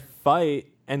entire fight,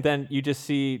 and then you just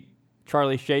see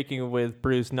Charlie shaking with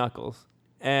bruised knuckles,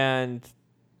 and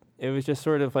it was just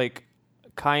sort of like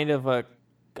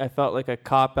I felt like a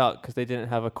cop out because they didn't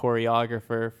have a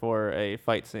choreographer for a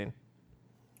fight scene.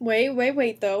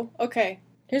 Wait, though. Okay.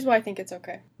 Here's why I think it's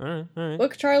okay. All right.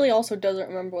 Look, Charlie also doesn't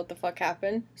remember what the fuck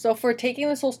happened. So if we're taking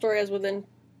this whole story as within,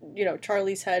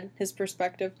 Charlie's head, his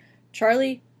perspective,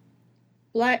 Charlie,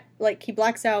 he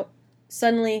blacks out.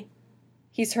 Suddenly,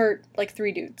 he's hurt like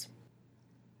 3 dudes.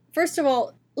 First of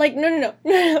all, no.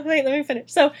 Wait, let me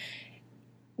finish. So,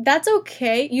 that's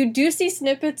okay. You do see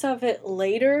snippets of it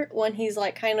later when he's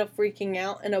kind of freaking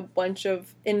out and a bunch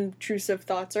of intrusive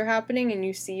thoughts are happening and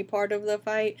you see part of the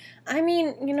fight. I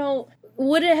mean,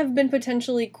 would it have been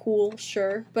potentially cool?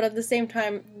 Sure. But at the same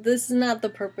time, this is not the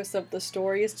purpose of the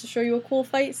story, is to show you a cool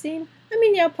fight scene. I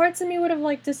mean, yeah, parts of me would have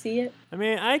liked to see it. I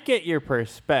mean, I get your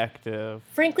perspective.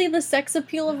 Frankly, the sex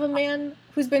appeal of a man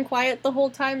who's been quiet the whole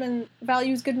time and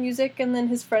values good music, and then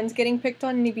his friends getting picked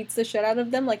on and he beats the shit out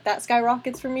of them, like, that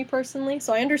skyrockets for me personally,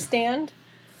 so I understand.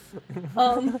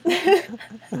 But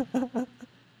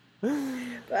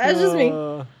that's just me.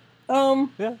 Yeah.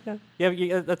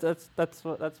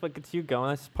 That's what gets you going.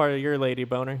 That's part of your lady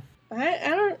boner. I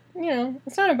don't,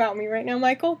 it's not about me right now,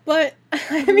 Michael, but,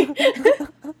 I mean, that's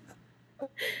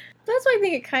why I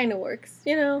think it kind of works,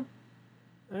 All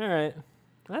right.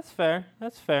 That's fair.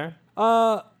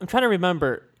 I'm trying to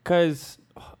remember, because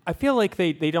I feel like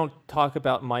they don't talk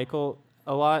about Michael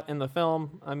a lot in the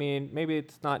film. I mean, maybe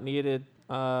it's not needed,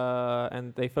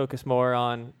 and they focus more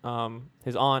on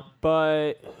his aunt.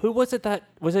 But who was it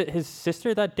was it his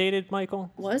sister that dated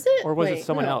Michael? Was it? Or was Wait, it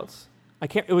someone no. else?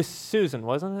 It was Susan,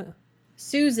 wasn't it?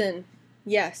 Susan,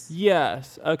 yes.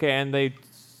 Yes. Okay, and I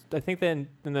think then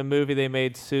in the movie they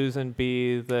made Susan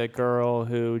be the girl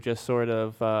who just sort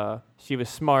of, she was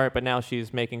smart, but now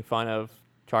she's making fun of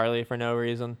Charlie for no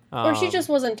reason. Or she just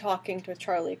wasn't talking to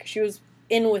Charlie because she was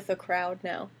in with the crowd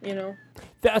now,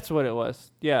 That's what it was.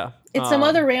 Yeah. It's some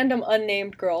other random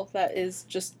unnamed girl that is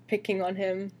just picking on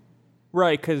him.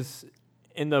 Right, because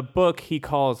in the book he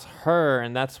calls her,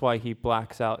 and that's why he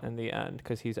blacks out in the end,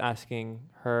 because he's asking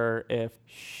her if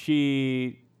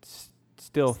she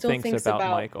still thinks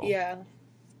about Michael. Yeah.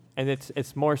 And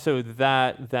it's more so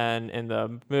that than in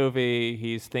the movie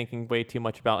he's thinking way too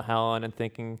much about Helen and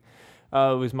thinking,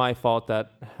 oh, it was my fault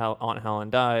that Aunt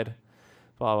Helen died,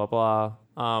 blah, blah, blah.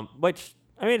 Which,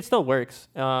 I mean, it still works.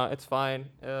 It's fine.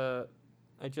 No,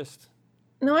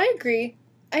 I agree.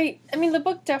 I mean, the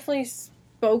book definitely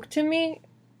spoke to me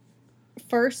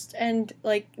first, and,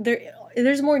 like,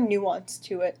 there's more nuance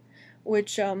to it,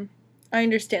 which I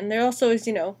understand. There also is,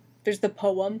 there's the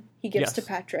poem he gives to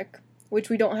Patrick, which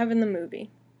we don't have in the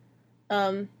movie.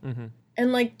 And,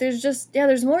 like,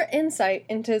 there's more insight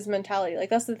into his mentality. Like,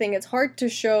 that's the thing. It's hard to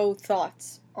show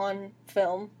thoughts on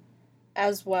film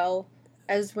as well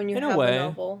as when you have a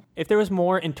novel. If there was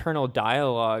more internal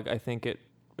dialogue, I think it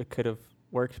could have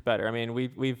worked better. I mean,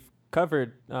 we've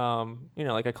covered,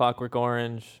 like A Clockwork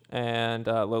Orange and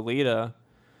Lolita.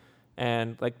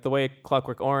 And, like, the way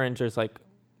Clockwork Orange, there's, like,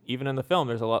 even in the film,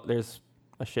 there's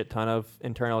a shit ton of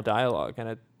internal dialogue, and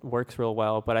it works real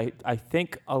well. But I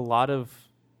think a lot of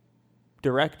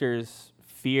directors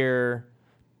fear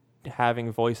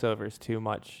having voiceovers too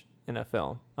much in a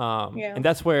film. And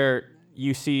that's where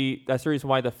that's the reason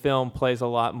why the film plays a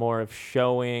lot more of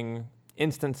showing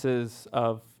instances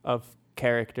of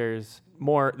characters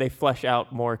more. They flesh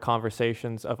out more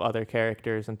conversations of other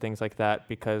characters and things like that,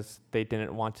 because they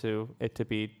didn't want it to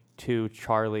be too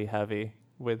Charlie heavy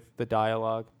with the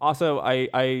dialogue. Also,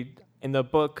 I in the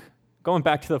book, going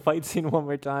back to the fight scene one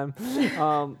more time,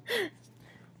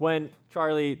 when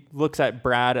Charlie looks at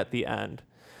Brad at the end,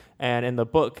 and in the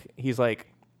book he's like,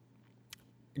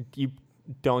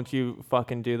 don't you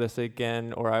fucking do this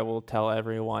again, or I will tell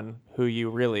everyone who you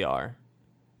really are.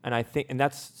 And I think, and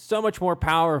that's so much more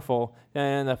powerful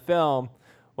than in the film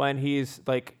when he's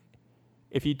like,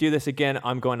 if you do this again,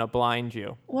 I'm going to blind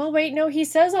you. Well, wait, no, he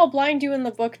says I'll blind you in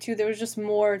the book, too. There was just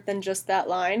more than just that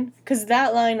line. Because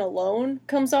that line alone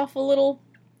comes off a little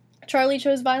Charlie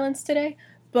chose violence today.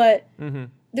 But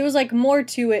there was, like, more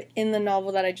to it in the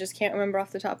novel that I just can't remember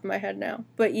off the top of my head now.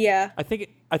 But, yeah. I think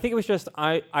it was just,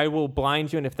 I will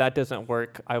blind you, and if that doesn't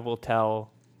work, I will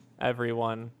tell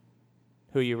everyone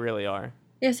who you really are.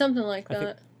 Yeah, something like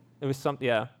that. It was something,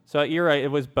 yeah. So you're right,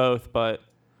 it was both, but,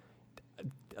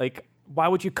 like, why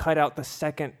would you cut out the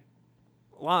second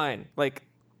line? Like,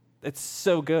 it's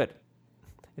so good.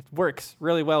 It works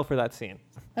really well for that scene.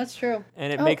 That's true.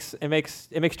 And it makes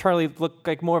Charlie look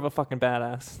like more of a fucking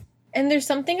badass. And there's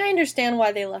something I understand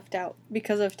why they left out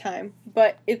because of time,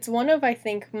 but it's one of, I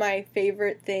think, my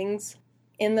favorite things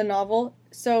in the novel.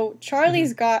 So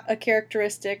Charlie's got a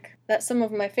characteristic that some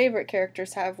of my favorite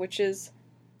characters have, which is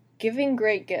giving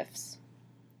great gifts.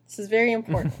 This is very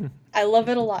important. I love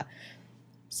it a lot.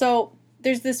 So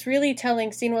there's this really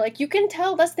telling scene where, like, you can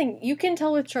tell, that's the thing, you can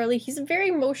tell with Charlie, he's a very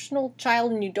emotional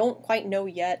child and you don't quite know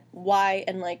yet why,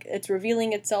 and, like, it's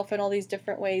revealing itself in all these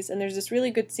different ways. And there's this really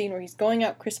good scene where he's going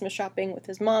out Christmas shopping with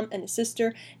his mom and his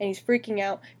sister, and he's freaking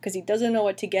out because he doesn't know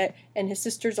what to get, and his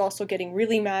sister's also getting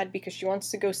really mad because she wants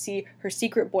to go see her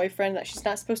secret boyfriend that she's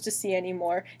not supposed to see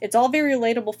anymore. It's all very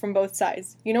relatable from both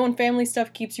sides. You know, when family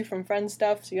stuff keeps you from friend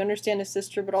stuff, so you understand his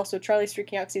sister, but also Charlie's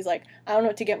freaking out because he's like, I don't know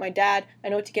what to get my dad, I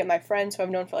know what to get my friends who I've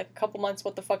known for like a couple months,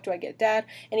 what the fuck do I get dad?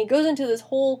 And he goes into this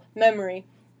whole memory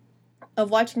of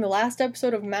watching the last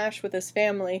episode of MASH with his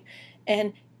family,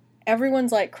 and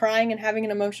everyone's like crying and having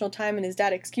an emotional time, and his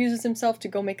dad excuses himself to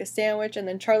go make a sandwich, and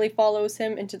then Charlie follows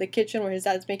him into the kitchen where his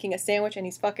dad's making a sandwich and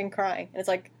he's fucking crying. And it's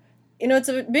like, you know, it's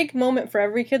a big moment for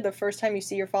every kid the first time you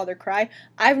see your father cry.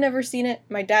 I've never seen it.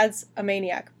 My dad's a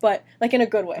maniac, but like in a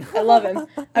good way. I love him.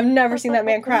 I've never seen that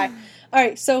man cry. All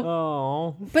right,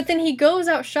 so, but then he goes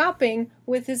out shopping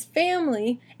with his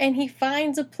family, and he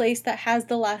finds a place that has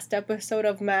the last episode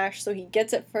of MASH, so he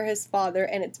gets it for his father,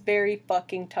 and it's very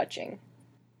fucking touching.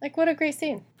 Like, what a great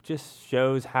scene. Just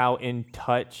shows how in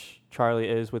touch Charlie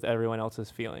is with everyone else's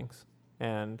feelings,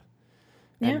 and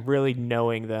really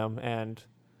knowing them, and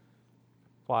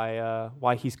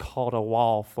why he's called a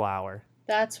wallflower.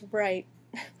 That's right.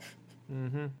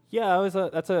 Mm-hmm. Yeah,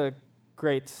 that's a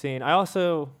great scene. I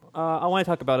also I want to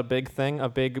talk about a big thing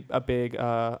that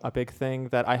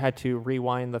I had to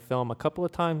rewind the film a couple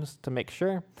of times to make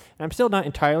sure, and I'm still not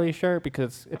entirely sure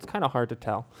because it's kind of hard to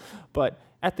tell. But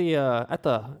at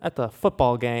the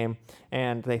football game,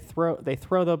 and they throw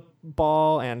the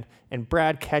ball, and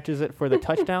Brad catches it for the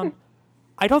touchdown.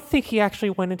 I don't think he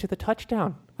actually went into the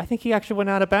touchdown. I think he actually went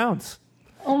out of bounds.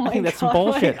 Oh my God. I think that's some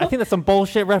bullshit. I think that's some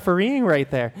bullshit refereeing right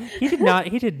there. He did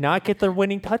not get the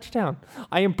winning touchdown.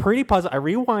 I am pretty positive. I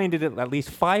rewinded it at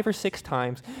least 5 or 6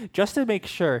 times just to make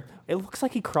sure. It looks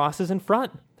like he crosses in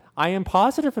front. I am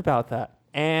positive about that.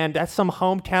 And that's some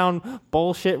hometown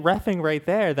bullshit reffing right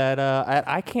there that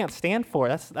I can't stand for.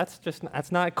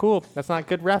 That's not cool. That's not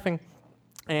good reffing.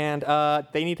 And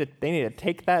they need to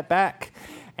take that back.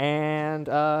 And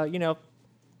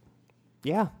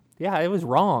yeah, it was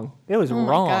wrong. It was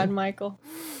wrong. Oh my God, Michael.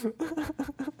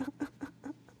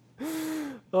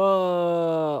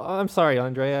 I'm sorry,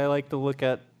 Andre. I like to look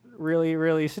at really,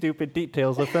 really stupid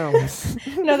details of films.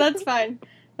 No, that's fine.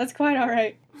 That's quite all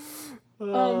right. You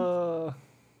know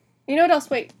what else?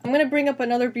 Wait, I'm going to bring up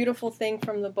another beautiful thing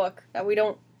from the book that we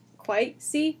don't quite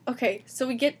see. Okay, so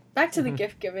we get back to the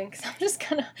gift giving, because I'm just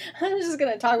gonna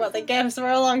talk about the gifts for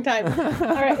a long time.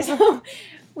 All right, so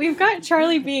we've got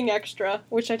Charlie being extra,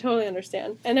 which I totally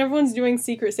understand, and everyone's doing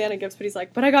Secret Santa gifts, but he's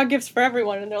like, but I got gifts for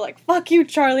everyone, and they're like, fuck you,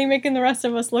 Charlie, making the rest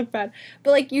of us look bad. But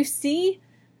like, you see,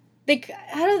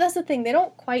 that's the thing, they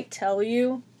don't quite tell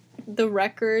you the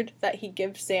record that he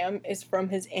gives Sam is from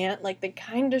his aunt. Like, they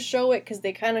kind of show it, because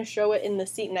they kind of show it in the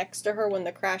seat next to her when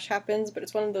the crash happens, but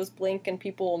it's one of those blink and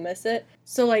people will miss it.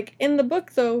 So, like, in the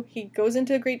book, though, he goes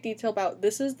into great detail about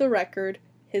this is the record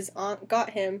his aunt got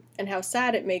him, and how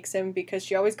sad it makes him, because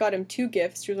she always got him 2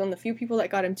 gifts. She was one of the few people that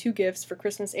got him 2 gifts for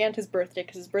Christmas and his birthday,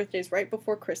 because his birthday is right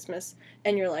before Christmas,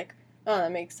 and you're like, oh,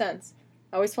 that makes sense.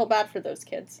 I always felt bad for those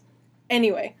kids.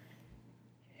 Anyway,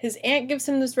 his aunt gives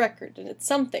him this record, and it's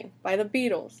Something by the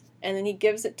Beatles. And then he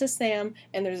gives it to Sam,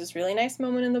 and there's this really nice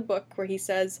moment in the book where he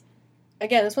says,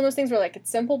 again, it's one of those things where, like, it's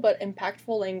simple but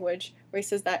impactful language, where he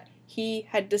says that he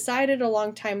had decided a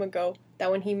long time ago that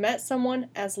when he met someone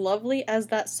as lovely as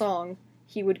that song,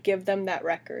 he would give them that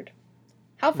record.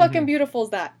 How fucking beautiful is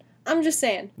that? I'm just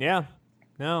saying. Yeah.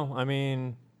 No, I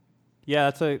mean, yeah,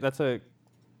 that's a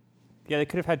yeah, they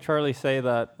could have had Charlie say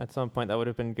that at some point. That would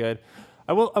have been good.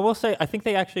 I will say, I think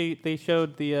they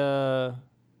showed the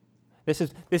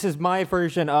this is my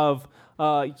version of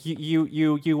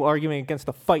you arguing against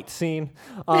the fight scene.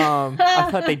 I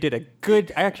thought I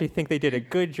actually think they did a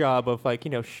good job of, like,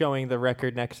 showing the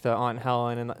record next to Aunt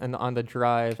Helen and on the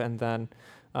drive, and then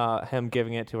him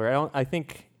giving it to her. I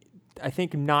think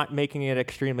not making it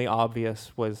extremely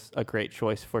obvious was a great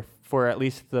choice for at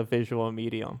least the visual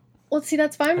medium. Well, see,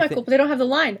 that's fine, Michael, but they don't have the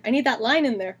line. I need that line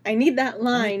in there. I need that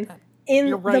line.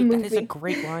 You're right. The movie. That is a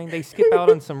great line. They skip out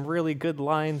on some really good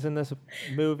lines in this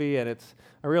movie, and it's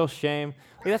a real shame.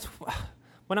 Like, that's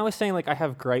when I was saying, like, I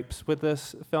have gripes with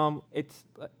this film. It's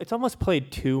almost played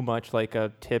too much like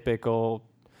a typical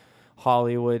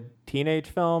Hollywood teenage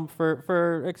film.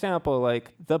 For example,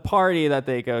 like the party that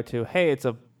they go to. Hey,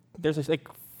 there's this, like,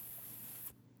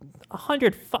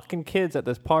 100 fucking kids at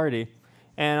this party.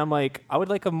 And I'm like, I would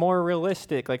like a more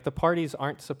realistic, like, the parties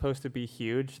aren't supposed to be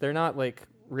huge. They're not, like,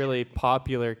 really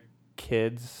popular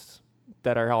kids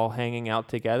that are all hanging out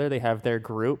together. They have their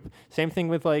group. Same thing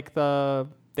with, like,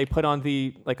 they put on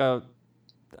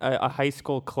a high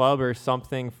school club or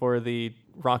something for the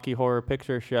Rocky Horror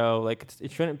Picture Show. Like,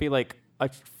 it shouldn't be, like, a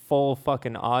full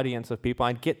fucking audience of people.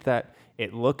 I get that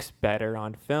it looks better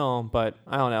on film, but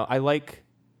I don't know.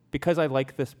 Because I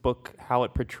like this book, how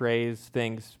it portrays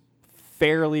things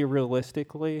fairly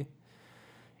realistically,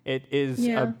 it is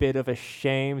a bit of a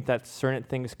shame that certain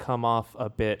things come off a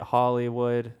bit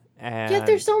Hollywood. And yeah,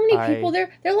 there's so many people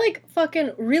there. They're like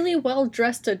fucking really well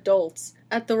dressed adults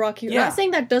at the Rocky. Yeah. Not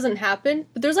saying that doesn't happen,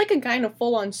 but there's like a guy in a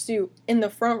full-on suit in the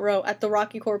front row at the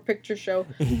Rocky Horror Picture Show.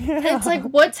 Yeah. And it's like,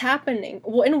 what's happening?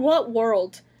 In what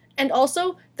world? And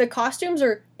also, the costumes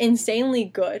are insanely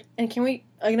good. And can we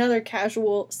another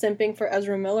casual simping for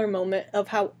Ezra Miller moment of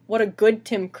what a good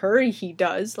Tim Curry he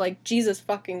does? Like, Jesus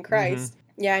fucking Christ.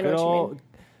 Yeah, I know what you mean.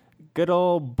 Good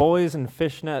old boys in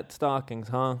fishnet stockings,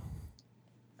 huh?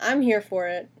 I'm here for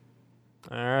it.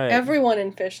 All right. Everyone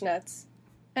in fishnets.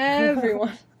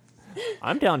 Everyone.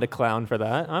 I'm down to clown for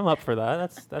that. I'm up for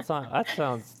that. That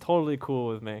sounds totally cool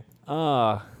with me.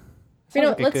 Sounds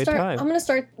like a let's good start. time. I'm gonna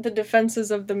start the defenses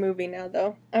of the movie now,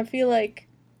 though. I feel like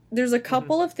there's a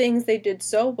couple of things they did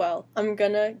so well. I'm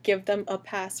gonna give them a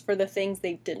pass for the things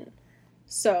they didn't.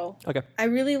 So, Okay. I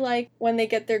really like when they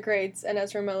get their grades and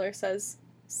Ezra Miller says,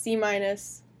 C-,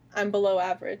 I'm below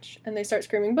average. And they start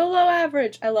screaming, below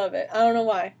average! I love it. I don't know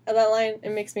why. That line,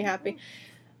 it makes me happy.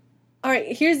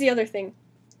 Alright, here's the other thing.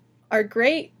 Our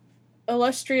great,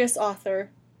 illustrious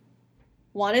author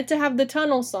wanted to have the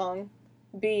Tunnel song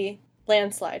be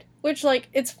Landslide. Which, like,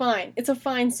 it's fine. It's a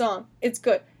fine song. It's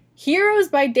good. Heroes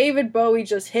by David Bowie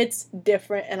just hits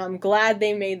different, and I'm glad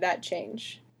they made that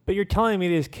change. But you're telling me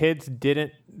these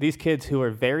kids who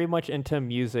are very much into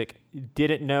music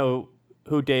didn't know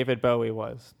who David Bowie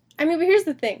was. I mean, but here's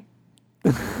the thing.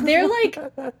 They're like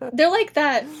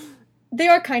that. They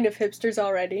are kind of hipsters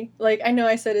already. Like, I know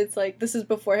I said it's like, this is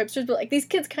before hipsters, but like, these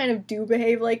kids kind of do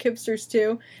behave like hipsters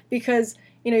too. Because,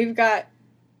 you know, you've got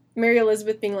Mary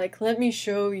Elizabeth being like, let me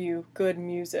show you good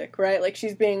music, right? Like,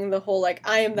 she's being the whole, like,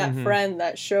 I am that friend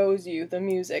that shows you the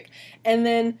music. And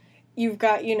then you've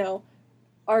got, you know,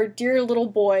 our dear little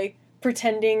boy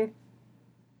pretending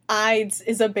Ides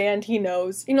is a band he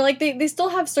knows. You know, like, they still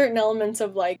have certain elements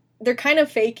of, like, they're kind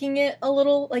of faking it a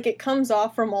little. Like, it comes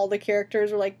off from all the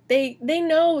characters, or, like, they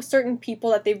know certain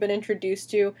people that they've been introduced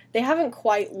to. They haven't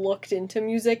quite looked into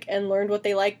music and learned what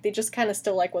they like. They just kind of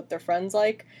still like what their friends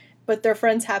like. But their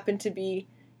friends happen to be,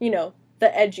 you know, the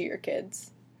edgier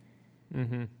kids.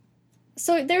 Mm-hmm.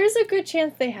 So there is a good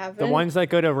chance they haven't. The ones that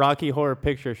go to Rocky Horror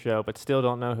Picture Show but still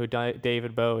don't know who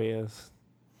David Bowie is.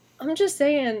 I'm just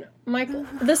saying, Michael,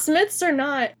 the Smiths are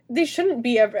not, they shouldn't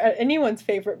be anyone's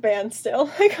favorite band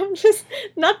still. Like, I'm just,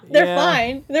 they're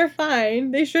fine. They're fine.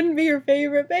 They shouldn't be your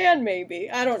favorite band, maybe.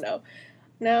 I don't know.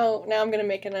 Now I'm going to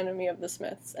make an enemy of the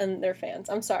Smiths and their fans.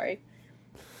 I'm sorry.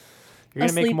 You're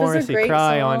going to make Morrissey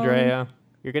cry, Andrea.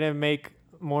 You're going to make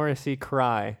Morrissey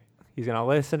cry. He's going to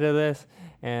listen to this,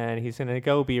 and he's going to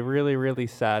go be really, really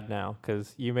sad now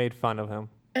because you made fun of him.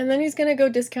 And then he's going to go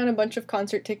discount a bunch of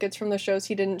concert tickets from the shows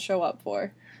he didn't show up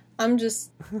for. I'm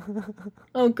just...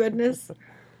 Oh, goodness.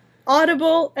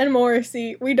 Audible and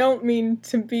Morrissey, we don't mean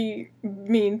to be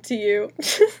mean to you.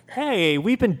 Hey,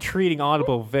 we've been treating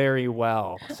Audible very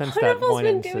well since that one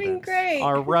incident. Audible's been doing great.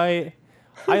 All right.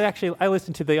 I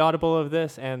listened to the Audible of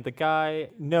this, and the guy,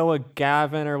 Noah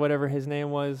Gavin or whatever his name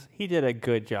was, he did a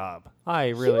good job. I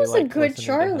really liked listening to him. He was a good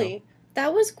Charlie.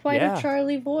 That was quite a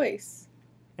Charlie voice.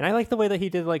 And I like the way that he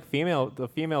did like the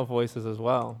female voices as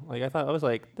well. Like I was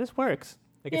like, this works.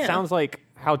 Like it sounds like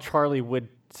how Charlie would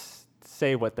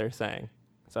say what they're saying.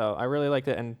 So I really liked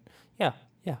it. And yeah,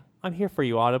 I'm here for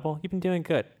you, Audible. You've been doing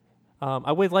good.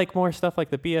 I would like more stuff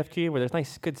like the BFG where there's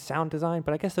nice, good sound design,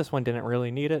 but I guess this one didn't really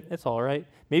need it. It's all right.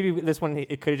 Maybe this one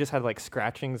it could have just had like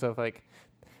scratchings of like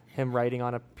him writing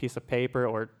on a piece of paper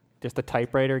or just a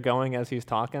typewriter going as he's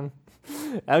talking.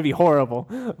 That would be horrible,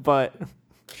 but.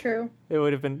 True. It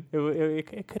would have been. It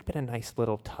could have been a nice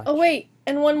little touch. Oh wait,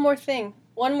 and one more thing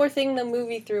the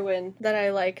movie threw in that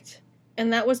I liked,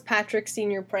 and that was Patrick's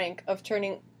senior prank of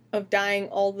dyeing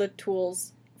all the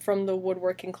tools from the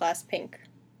woodworking class pink.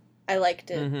 I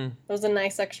liked it. Mm-hmm. It was a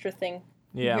nice extra thing.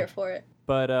 Yeah. I'm here for it.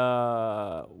 But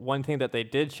one thing that they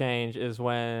did change is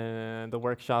when the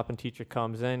workshop and teacher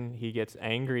comes in, he gets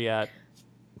angry at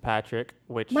Patrick,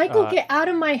 which Michael, get out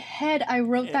of my head. I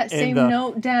wrote that same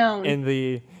note down. In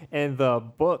the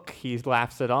book, he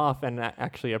laughs it off and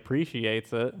actually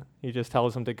appreciates it. He just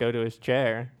tells him to go to his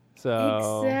chair.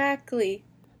 So exactly.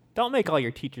 Don't make all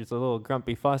your teachers a little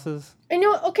grumpy fusses. I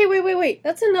know. Okay, wait.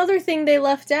 That's another thing they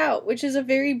left out, which is a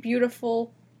very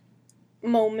beautiful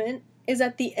moment, is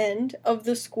at the end of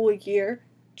the school year.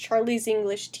 Charlie's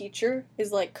English teacher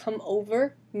is like, come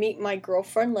over, meet my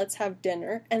girlfriend, let's have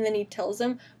dinner. And then he tells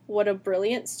him what a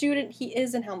brilliant student he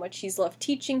is and how much he's loved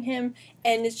teaching him.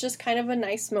 And it's just kind of a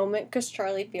nice moment because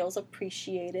Charlie feels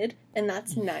appreciated, and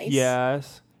that's nice.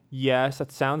 Yes,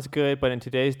 that sounds good. But in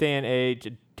today's day and age,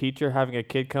 a teacher having a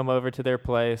kid come over to their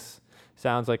place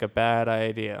sounds like a bad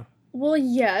idea. Well,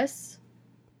 yes,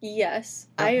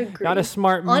 I agree. Not a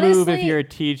smart move if you're a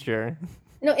teacher.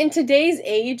 No, in today's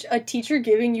age, a teacher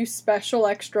giving you special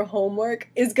extra homework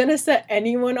is gonna set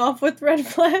anyone off with red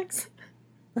flags.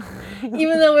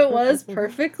 Even though it was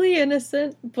perfectly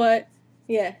innocent, but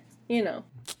yeah, you know.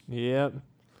 Yep.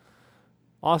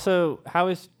 Also,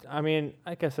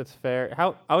 I guess it's fair.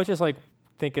 I was just like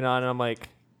thinking on it, I'm like,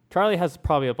 Charlie has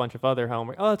probably a bunch of other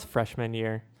homework. Oh, it's freshman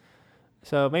year.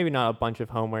 So maybe not a bunch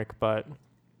of homework, but,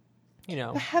 you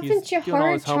know. But haven't you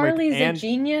heard Charlie's a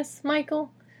genius,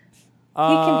 Michael? He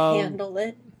can handle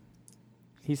it.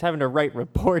 He's having to write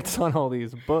reports on all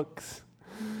these books,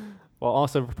 while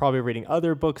also probably reading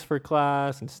other books for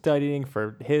class and studying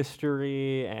for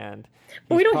history. And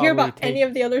but we don't hear about any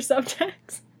of the other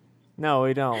subjects. No,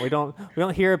 we don't. We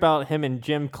don't hear about him in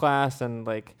gym class and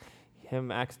like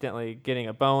him accidentally getting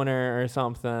a boner or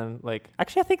something. Like,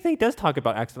 actually, I think he does talk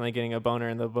about accidentally getting a boner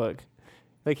in the book.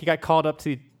 Like, he got called up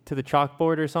to the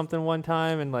chalkboard or something one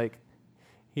time, and like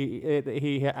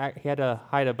he had to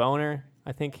hide a boner.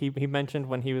 I think he mentioned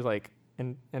when he was like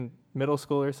in middle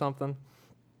school or something,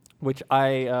 which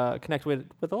I connect with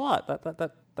a lot.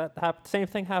 That same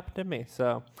thing happened to me.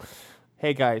 So,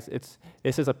 hey guys,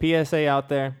 this is a PSA out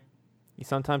there. You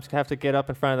sometimes have to get up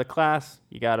in front of the class.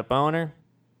 You got a boner.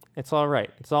 It's all right.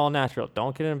 It's all natural.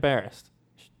 Don't get embarrassed.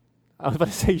 I was about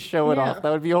to say show it off.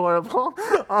 That would be horrible.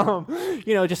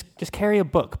 Just carry a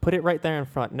book. Put it right there in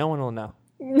front. No one will know.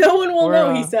 No one will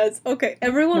know, he says. Okay,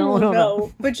 everyone will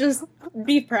know, but just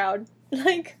be proud.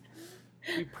 Like,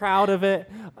 be proud of it.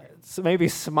 So maybe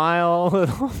smile a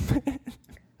little bit.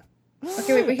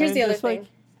 Okay, wait, but here's the other thing.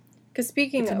 Because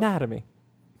speaking of anatomy,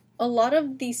 a lot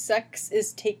of the sex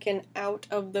is taken out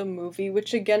of the movie,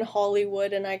 which again,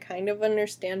 Hollywood, and I kind of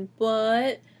understand,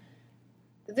 but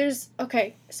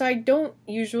so I don't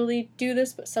usually do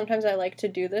this, but sometimes I like to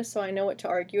do this, so I know what to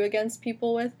argue against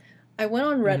people with. I went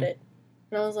on Reddit,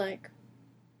 and I was like,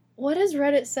 what has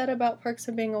Reddit said about Perks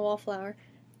of Being a Wallflower?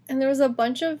 And there was a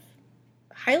bunch of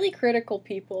highly critical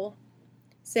people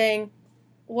saying,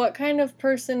 what kind of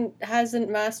person hasn't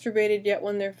masturbated yet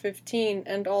when they're 15?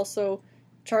 And also,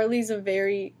 Charlie's a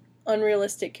very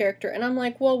unrealistic character. And I'm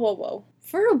like, whoa.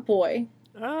 For a boy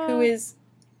who is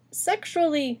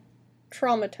sexually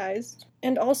traumatized,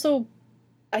 and also,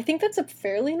 I think that's a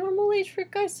fairly normal age for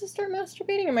guys to start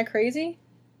masturbating. Am I crazy?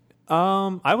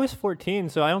 I was 14,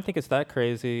 so I don't think it's that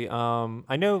crazy.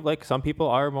 I know, like, some people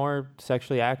are more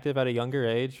sexually active at a younger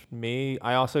age. Me,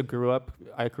 I grew up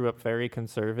very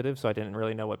conservative, so I didn't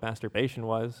really know what masturbation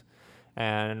was.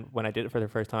 And when I did it for the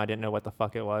first time, I didn't know what the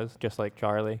fuck it was, just like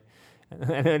Charlie.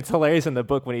 And it's hilarious in the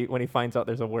book when he finds out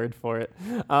there's a word for it.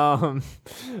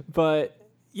 But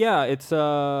yeah,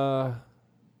 I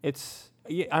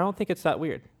don't think it's that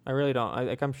weird. I really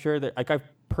don't. I'm sure that, like, I'm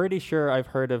pretty sure I've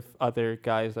heard of other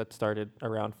guys that started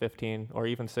around 15 or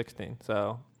even 16.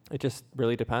 So it just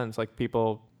really depends. Like,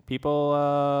 people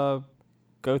go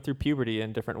through puberty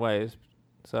in different ways.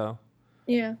 So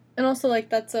yeah, and also, like,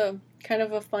 that's a kind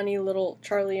of a funny little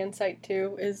Charlie insight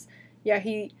too. Is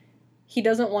he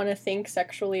doesn't want to think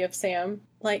sexually of Sam,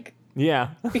 like. Yeah.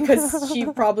 Because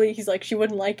he's like, she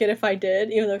wouldn't like it if I did,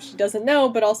 even though she doesn't know,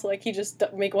 but also, like, he just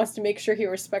wants to make sure he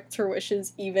respects her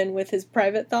wishes even with his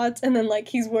private thoughts, and then, like,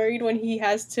 he's worried when he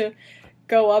has to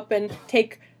go up and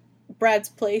take Brad's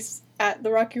place at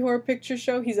the Rocky Horror Picture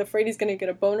Show. He's afraid he's going to get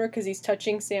a boner because he's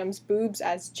touching Sam's boobs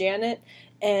as Janet,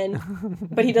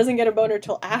 but he doesn't get a boner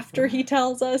till after he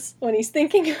tells us when he's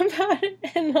thinking about it,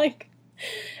 and, like,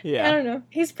 yeah. I don't know.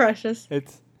 He's precious.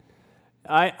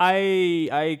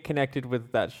 I connected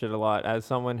with that shit a lot as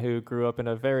someone who grew up in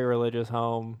a very religious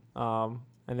home, and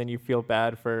then you feel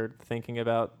bad for thinking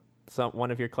about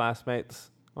one of your classmates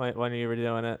when you were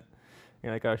doing it.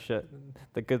 You're like, oh shit,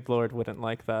 the good Lord wouldn't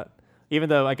like that. Even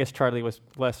though I guess Charlie was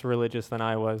less religious than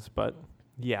I was, but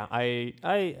yeah, I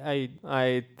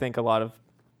think a lot of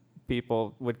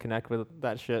people would connect with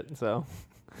that shit. So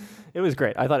it was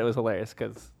great. I thought it was hilarious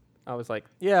because I was like,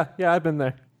 yeah, I've been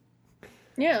there.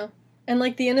 Yeah. And,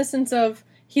 like, the innocence of,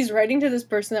 he's writing to this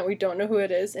person that we don't know who it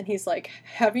is, and he's like,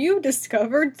 have you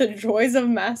discovered the joys of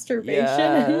masturbation?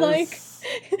 Yes. And, like...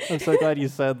 I'm so glad you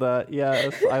said that.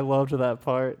 Yes, I loved that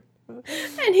part. And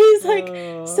he's, like,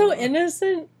 so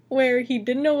innocent, where he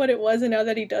didn't know what it was, and now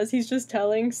that he does, he's just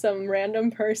telling some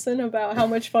random person about how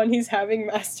much fun he's having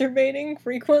masturbating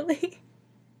frequently.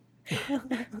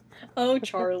 Oh,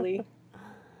 Charlie.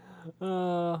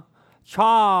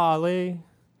 Charlie.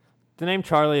 The name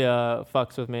Charlie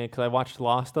fucks with me because I watched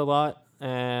Lost a lot,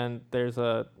 and there's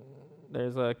a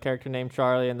character named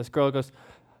Charlie, and this girl goes,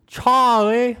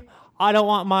 Charlie, I don't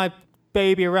want my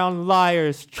baby around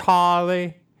liars,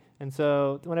 Charlie. And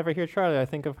so whenever I hear Charlie, I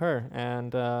think of her.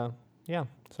 And yeah,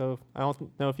 so I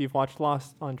don't know if you've watched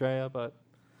Lost, Andrea, but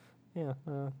Yeah.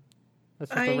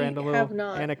 That's just I a random have little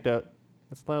not. anecdote.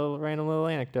 That's a random little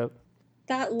anecdote.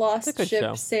 That lost It's a good ship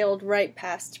show. sailed right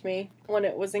past me when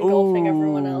it was engulfing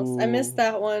everyone else. I missed Ooh.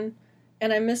 that one,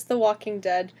 and I missed The Walking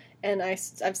Dead, and I've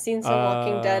seen some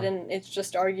Walking Dead, and it's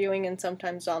just arguing, and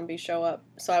sometimes zombies show up,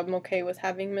 so I'm okay with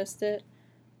having missed it.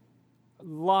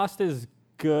 Lost is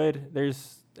good.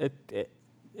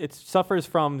 It suffers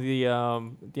from the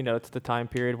it's the time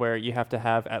period where you have to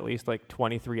have at least like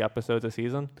 23 episodes a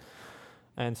season.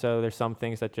 And so there's some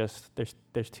things that just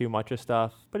there's too much of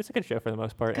stuff, but it's a good show for the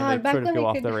most part. God, And they back sort of when go they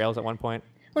off could- the rails at one point.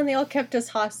 When they all kept us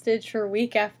hostage for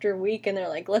week after week, and they're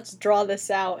like, let's draw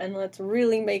this out, and let's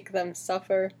really make them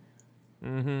suffer.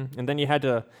 Mm-hmm. And then you had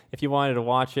to, if you wanted to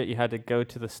watch it, you had to go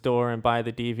to the store and buy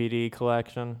the DVD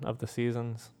collection of the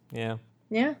seasons. Yeah.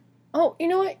 Yeah. Oh, you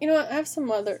know what?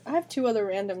 I have two other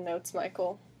random notes,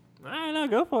 Michael. I know,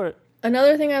 go for it.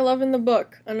 Another thing I love in the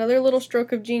book, another little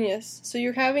stroke of genius. So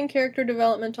you're having character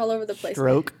development all over the place.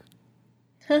 Stroke.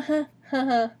 You're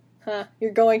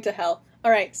going to hell. All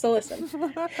right, so listen.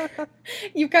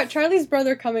 You've got Charlie's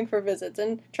brother coming for visits,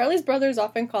 and Charlie's brother is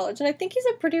off in college, and I think he's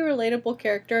a pretty relatable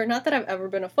character. Not that I've ever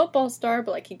been a football star,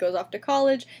 but like he goes off to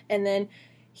college, and then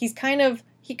he kind of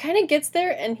gets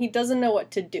there, and he doesn't know what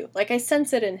to do. Like I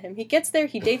sense it in him. He gets there,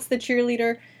 he dates the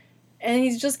cheerleader, and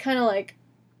he's just kind of like,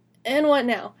 and what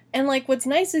now? And like what's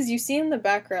nice is you see in the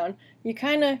background, he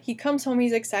comes home,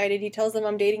 he's excited, he tells them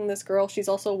I'm dating this girl, she's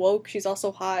also woke, she's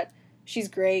also hot, she's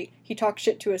great. He talks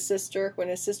shit to his sister when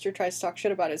his sister tries to talk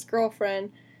shit about his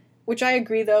girlfriend, which I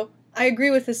agree though. I agree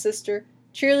with his sister.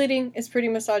 Cheerleading is pretty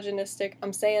misogynistic.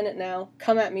 I'm saying it now.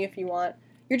 Come at me if you want.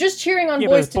 You're just cheering on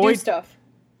boys to do stuff.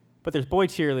 But there's boy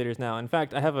cheerleaders now. In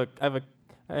fact, I have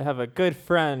a good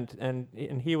friend, and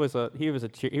he was a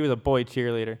boy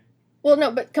cheerleader. Well,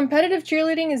 no, but competitive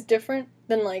cheerleading is different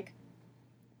than like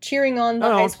cheering on the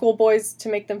high school boys to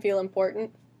make them feel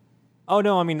important. Oh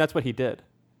no, I mean that's what he did.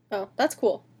 Oh, that's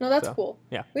cool. No, that's cool.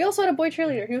 Yeah. We also had a boy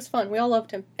cheerleader. He was fun. We all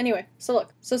loved him. Anyway, so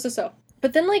look. So.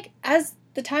 But then, like, as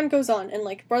the time goes on and,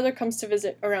 like, brother comes to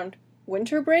visit around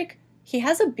winter break, he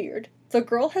has a beard. The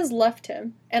girl has left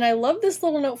him. And I love this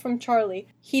little note from Charlie.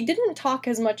 He didn't talk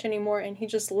as much anymore, and he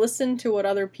just listened to what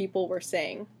other people were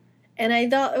saying. And I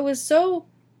thought it was so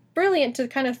brilliant to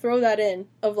kind of throw that in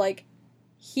of, like,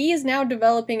 he is now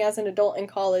developing as an adult in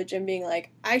college and being like,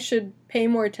 I should pay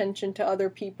more attention to other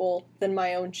people than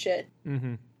my own shit.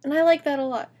 Mm-hmm. And I like that a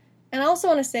lot. And I also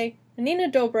want to say,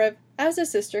 Nina Dobrev, as a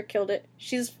sister, killed it.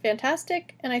 She's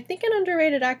fantastic, and I think an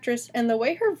underrated actress, and the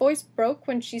way her voice broke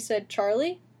when she said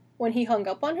Charlie, when he hung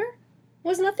up on her,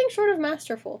 was nothing short of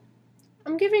masterful.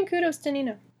 I'm giving kudos to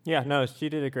Nina. Yeah, no, she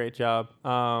did a great job.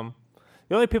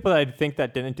 The only people that I think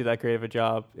that didn't do that great of a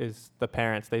job is the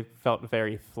parents. They felt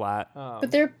very flat. But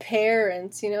they're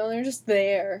parents, they're just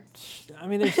there. I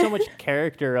mean, there's so much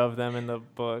character of them in the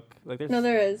book. Like, No,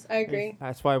 there is. I agree.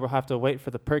 That's why we'll have to wait for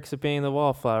The Perks of Being the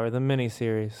Wallflower, the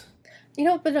miniseries.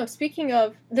 But no, speaking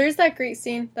of, there's that great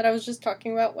scene that I was just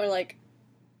talking about where, like,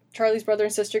 Charlie's brother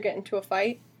and sister get into a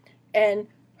fight, and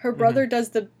her brother does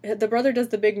the brother does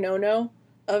the big no-no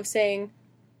of saying,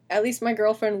 at least my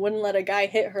girlfriend wouldn't let a guy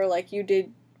hit her like you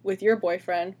did with your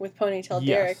boyfriend, with Ponytail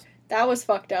Derek. That was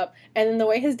fucked up. And then the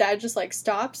way his dad just, like,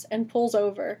 stops and pulls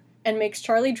over and makes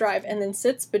Charlie drive and then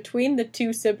sits between the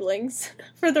two siblings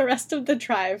for the rest of the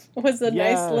drive was a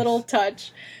nice little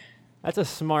touch. That's a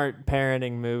smart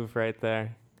parenting move right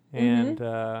there. And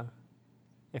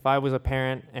if I was a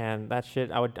parent and that shit,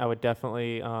 I would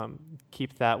definitely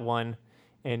keep that one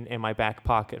in my back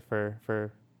pocket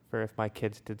for if my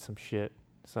kids did some shit.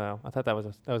 So I thought that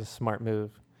was a smart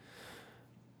move.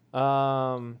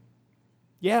 How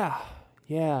do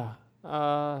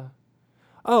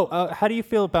you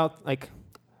feel about, like,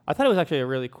 I thought it was actually a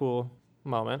really cool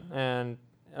moment, and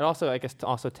it also, I guess,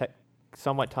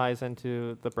 somewhat ties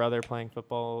into the brother playing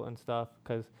football and stuff,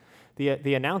 because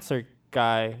the announcer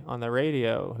guy on the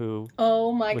radio who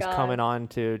was coming on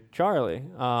to Charlie,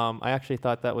 I actually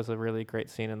thought that was a really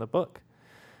great scene in the book.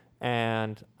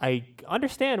 And I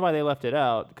understand why they left it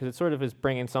out, because it sort of is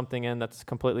bringing something in that's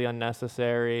completely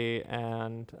unnecessary.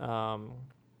 And I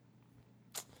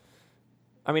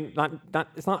mean,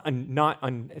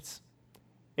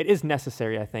 it is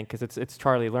necessary, I think, because it's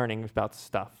Charlie learning about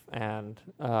stuff. And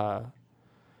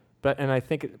but I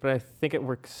think it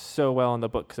works so well in the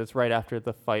book because it's right after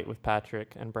the fight with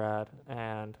Patrick and Brad,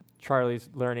 and Charlie's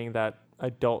learning that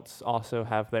adults also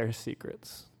have their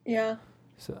secrets. Yeah.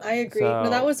 So, I agree. No,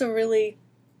 that was a really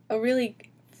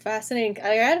fascinating. I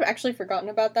had actually forgotten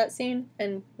about that scene,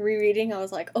 and rereading, I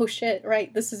was like, "Oh shit!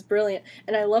 Right, this is brilliant."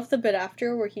 And I love the bit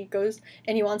after where he goes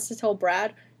and he wants to tell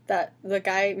Brad that the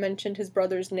guy mentioned his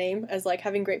brother's name as like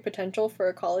having great potential for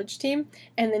a college team,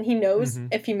 and then he knows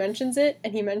if he mentions it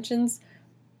and he mentions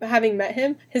having met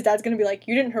him, his dad's gonna be like,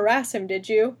 "You didn't harass him, did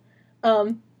you?"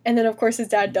 And then of course his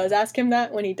dad does ask him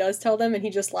that when he does tell them, and he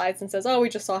just lies and says, "Oh, we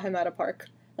just saw him at a park."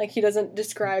 Like, he doesn't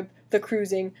describe the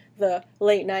cruising, the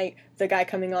late night, the guy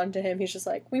coming on to him. He's just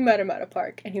like, "We met him at a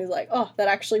park." And he was like, "Oh, that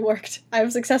actually worked.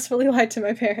 I've successfully lied to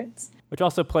my parents." Which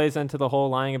also plays into the whole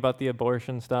lying about the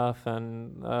abortion stuff.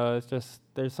 And it's just,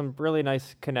 there's some really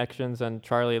nice connections and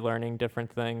Charlie learning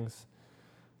different things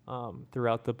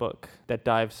throughout the book that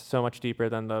dives so much deeper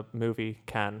than the movie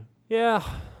can. Yeah,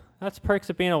 that's Perks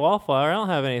of Being a Wallflower. I don't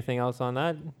have anything else on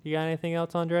that. You got anything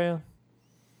else, Andrea?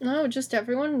 No, just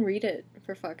everyone read it,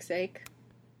 for fuck's sake.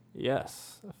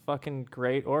 Yes, fucking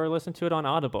great. Or listen to it on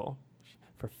Audible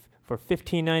for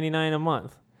 $15.99 a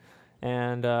month.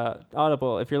 And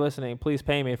Audible, if you're listening, please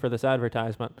pay me for this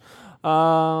advertisement.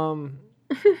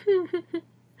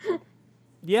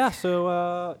 Yeah.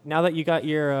 So now that you got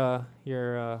your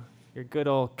good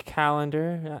old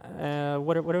calendar,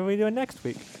 what are we doing next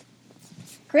week?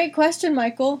 Great question,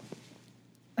 Michael.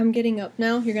 I'm getting up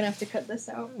now. You're gonna have to cut this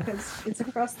out because it's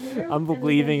across the room. I'm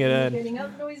leaving it in. Getting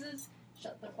up noises.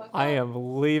 Shut the fuck up. I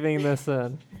am leaving this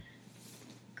in.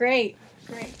 Great.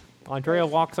 Andrea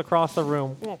walks across the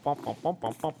room.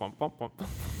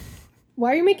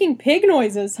 Why are you making pig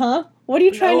noises, huh? What are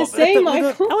you trying to say,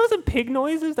 Michael? That wasn't pig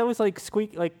noises. That was like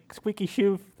squeaky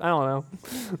shoe. I don't know.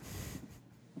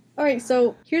 All right.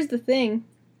 So here's the thing.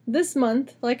 This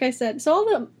month, like I said,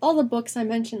 so all the books I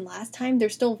mentioned last time, they're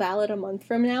still valid a month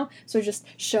from now. So just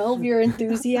shelve your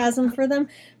enthusiasm for them,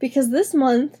 because this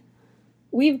month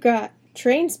we've got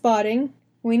Train Spotting.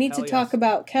 We need to talk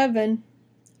about Kevin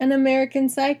and American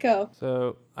Psycho.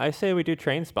 So I say we do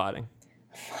Train Spotting.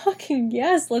 Fucking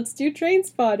yes, let's do Train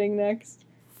Spotting next.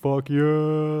 Fuck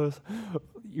yes.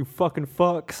 You fucking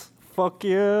fucks. Fuck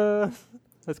yes.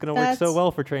 That's going to work so well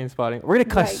for Train Spotting. We're going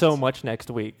to cuss so much next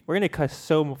week. We're going to cuss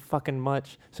so fucking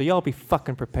much. So y'all be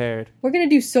fucking prepared. We're going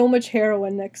to do so much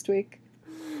heroin next week.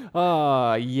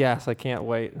 Yes, I can't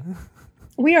wait.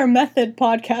 We are method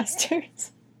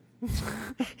podcasters.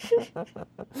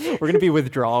 We're going to be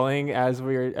withdrawing as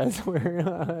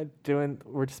we're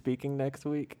speaking next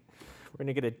week. We're going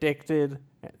to get addicted.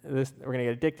 We're going to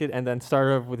get addicted and then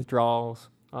start our withdrawals.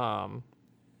 And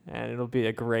it'll be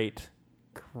a great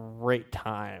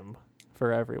time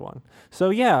for everyone.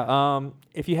 So yeah,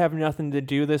 if you have nothing to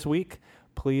do this week,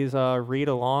 please read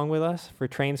along with us for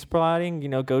Train Spotting.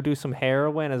 Go do some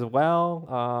heroin as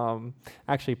well.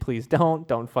 Actually, please don't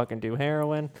fucking do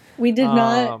heroin. We did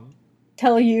not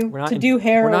tell you to do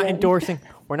heroin.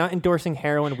 We're not endorsing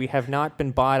heroin. We have not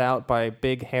been bought out by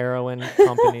big heroin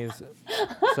companies.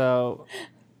 So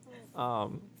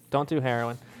don't do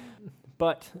heroin.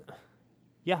 But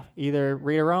yeah, either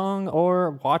read along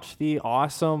or watch the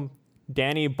awesome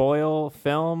Danny Boyle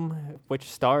film, which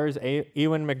stars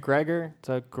Ewan McGregor. It's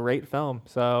a great film.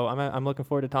 So I'm looking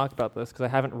forward to talk about this because I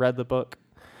haven't read the book.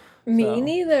 Me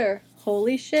neither.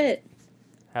 Holy shit.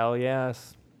 Hell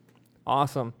yes.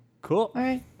 Awesome. Cool. All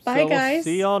right. Bye, guys. We'll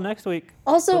see y'all next week.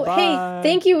 Also, Bye-bye. Hey,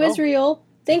 thank you, Israel.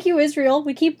 Thank you, Israel.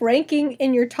 We keep ranking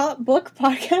in your top book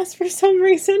podcast for some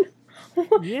reason.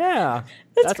 Yeah.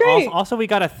 That's great. Also, we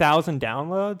got 1,000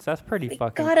 downloads. That's pretty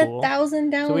fucking cool. Got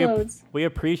 1,000 downloads. So we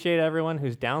appreciate everyone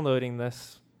who's downloading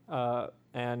this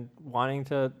and wanting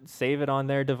to save it on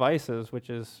their devices,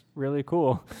 which is really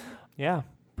cool. Yeah.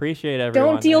 Appreciate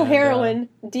everyone. Don't deal heroin.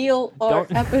 Deal our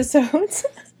episodes.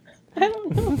 I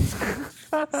don't know.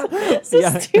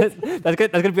 That's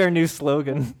gonna be our new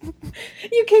slogan.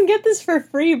 You can get this for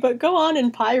free, but go on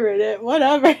and pirate it.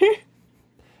 Whatever.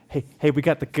 Hey, we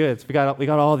got the goods. We got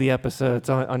all the episodes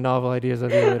on Novel Ideas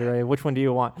of the Illiterate. Which one do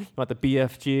you want? You want the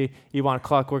BFG? You want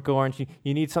Clockwork Orange?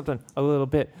 You need something a little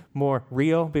bit more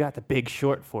real? We got The Big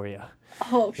Short for you.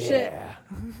 Oh shit. Yeah.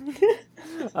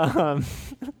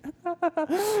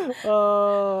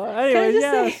 Anyway,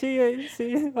 yeah. See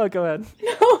you. Oh, go ahead.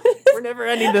 No. We're never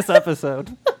ending this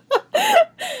episode.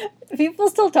 People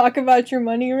still talk about your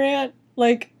money rant,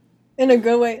 like, in a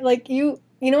good way. Like, you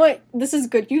know what? This is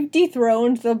good. You've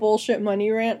dethroned the bullshit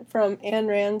money rant from Ayn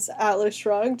Rand's Atlas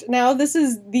Shrugged. Now this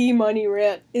is the money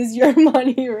rant, is your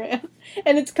money rant.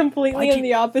 And it's completely in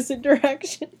the opposite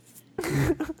direction.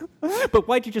 But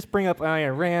why'd you just bring up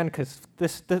Ayn Rand? Because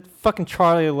the fucking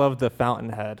Charlie loved the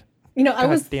Fountainhead.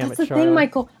 That's the thing,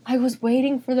 Michael. I was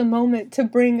waiting for the moment to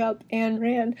bring up Ayn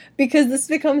Rand, because this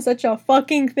becomes such a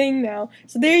fucking thing now.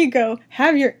 So there you go.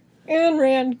 Have your Ayn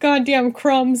Rand goddamn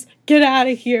crumbs. Get out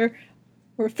of here.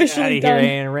 We're officially done. Get out of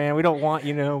here, Ayn Rand. We don't want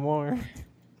you no more.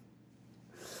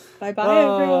 Bye-bye,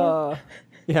 everyone.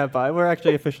 Yeah, bye. We're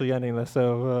actually officially ending this,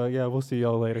 so yeah, we'll see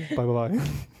y'all later. Bye bye.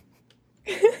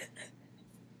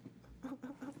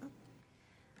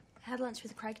 I had lunch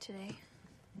with Craig today.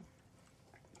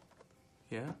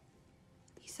 Yeah?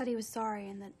 He said he was sorry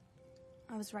and that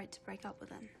I was right to break up with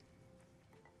him.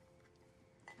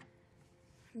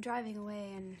 I'm driving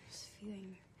away and just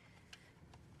feeling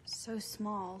so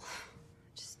small.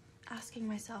 Just asking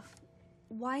myself,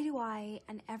 why do I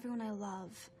and everyone I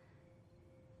love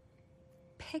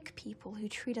pick people who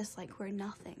treat us like we're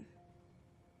nothing?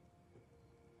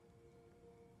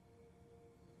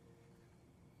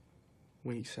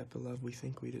 We accept the love we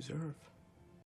think we deserve.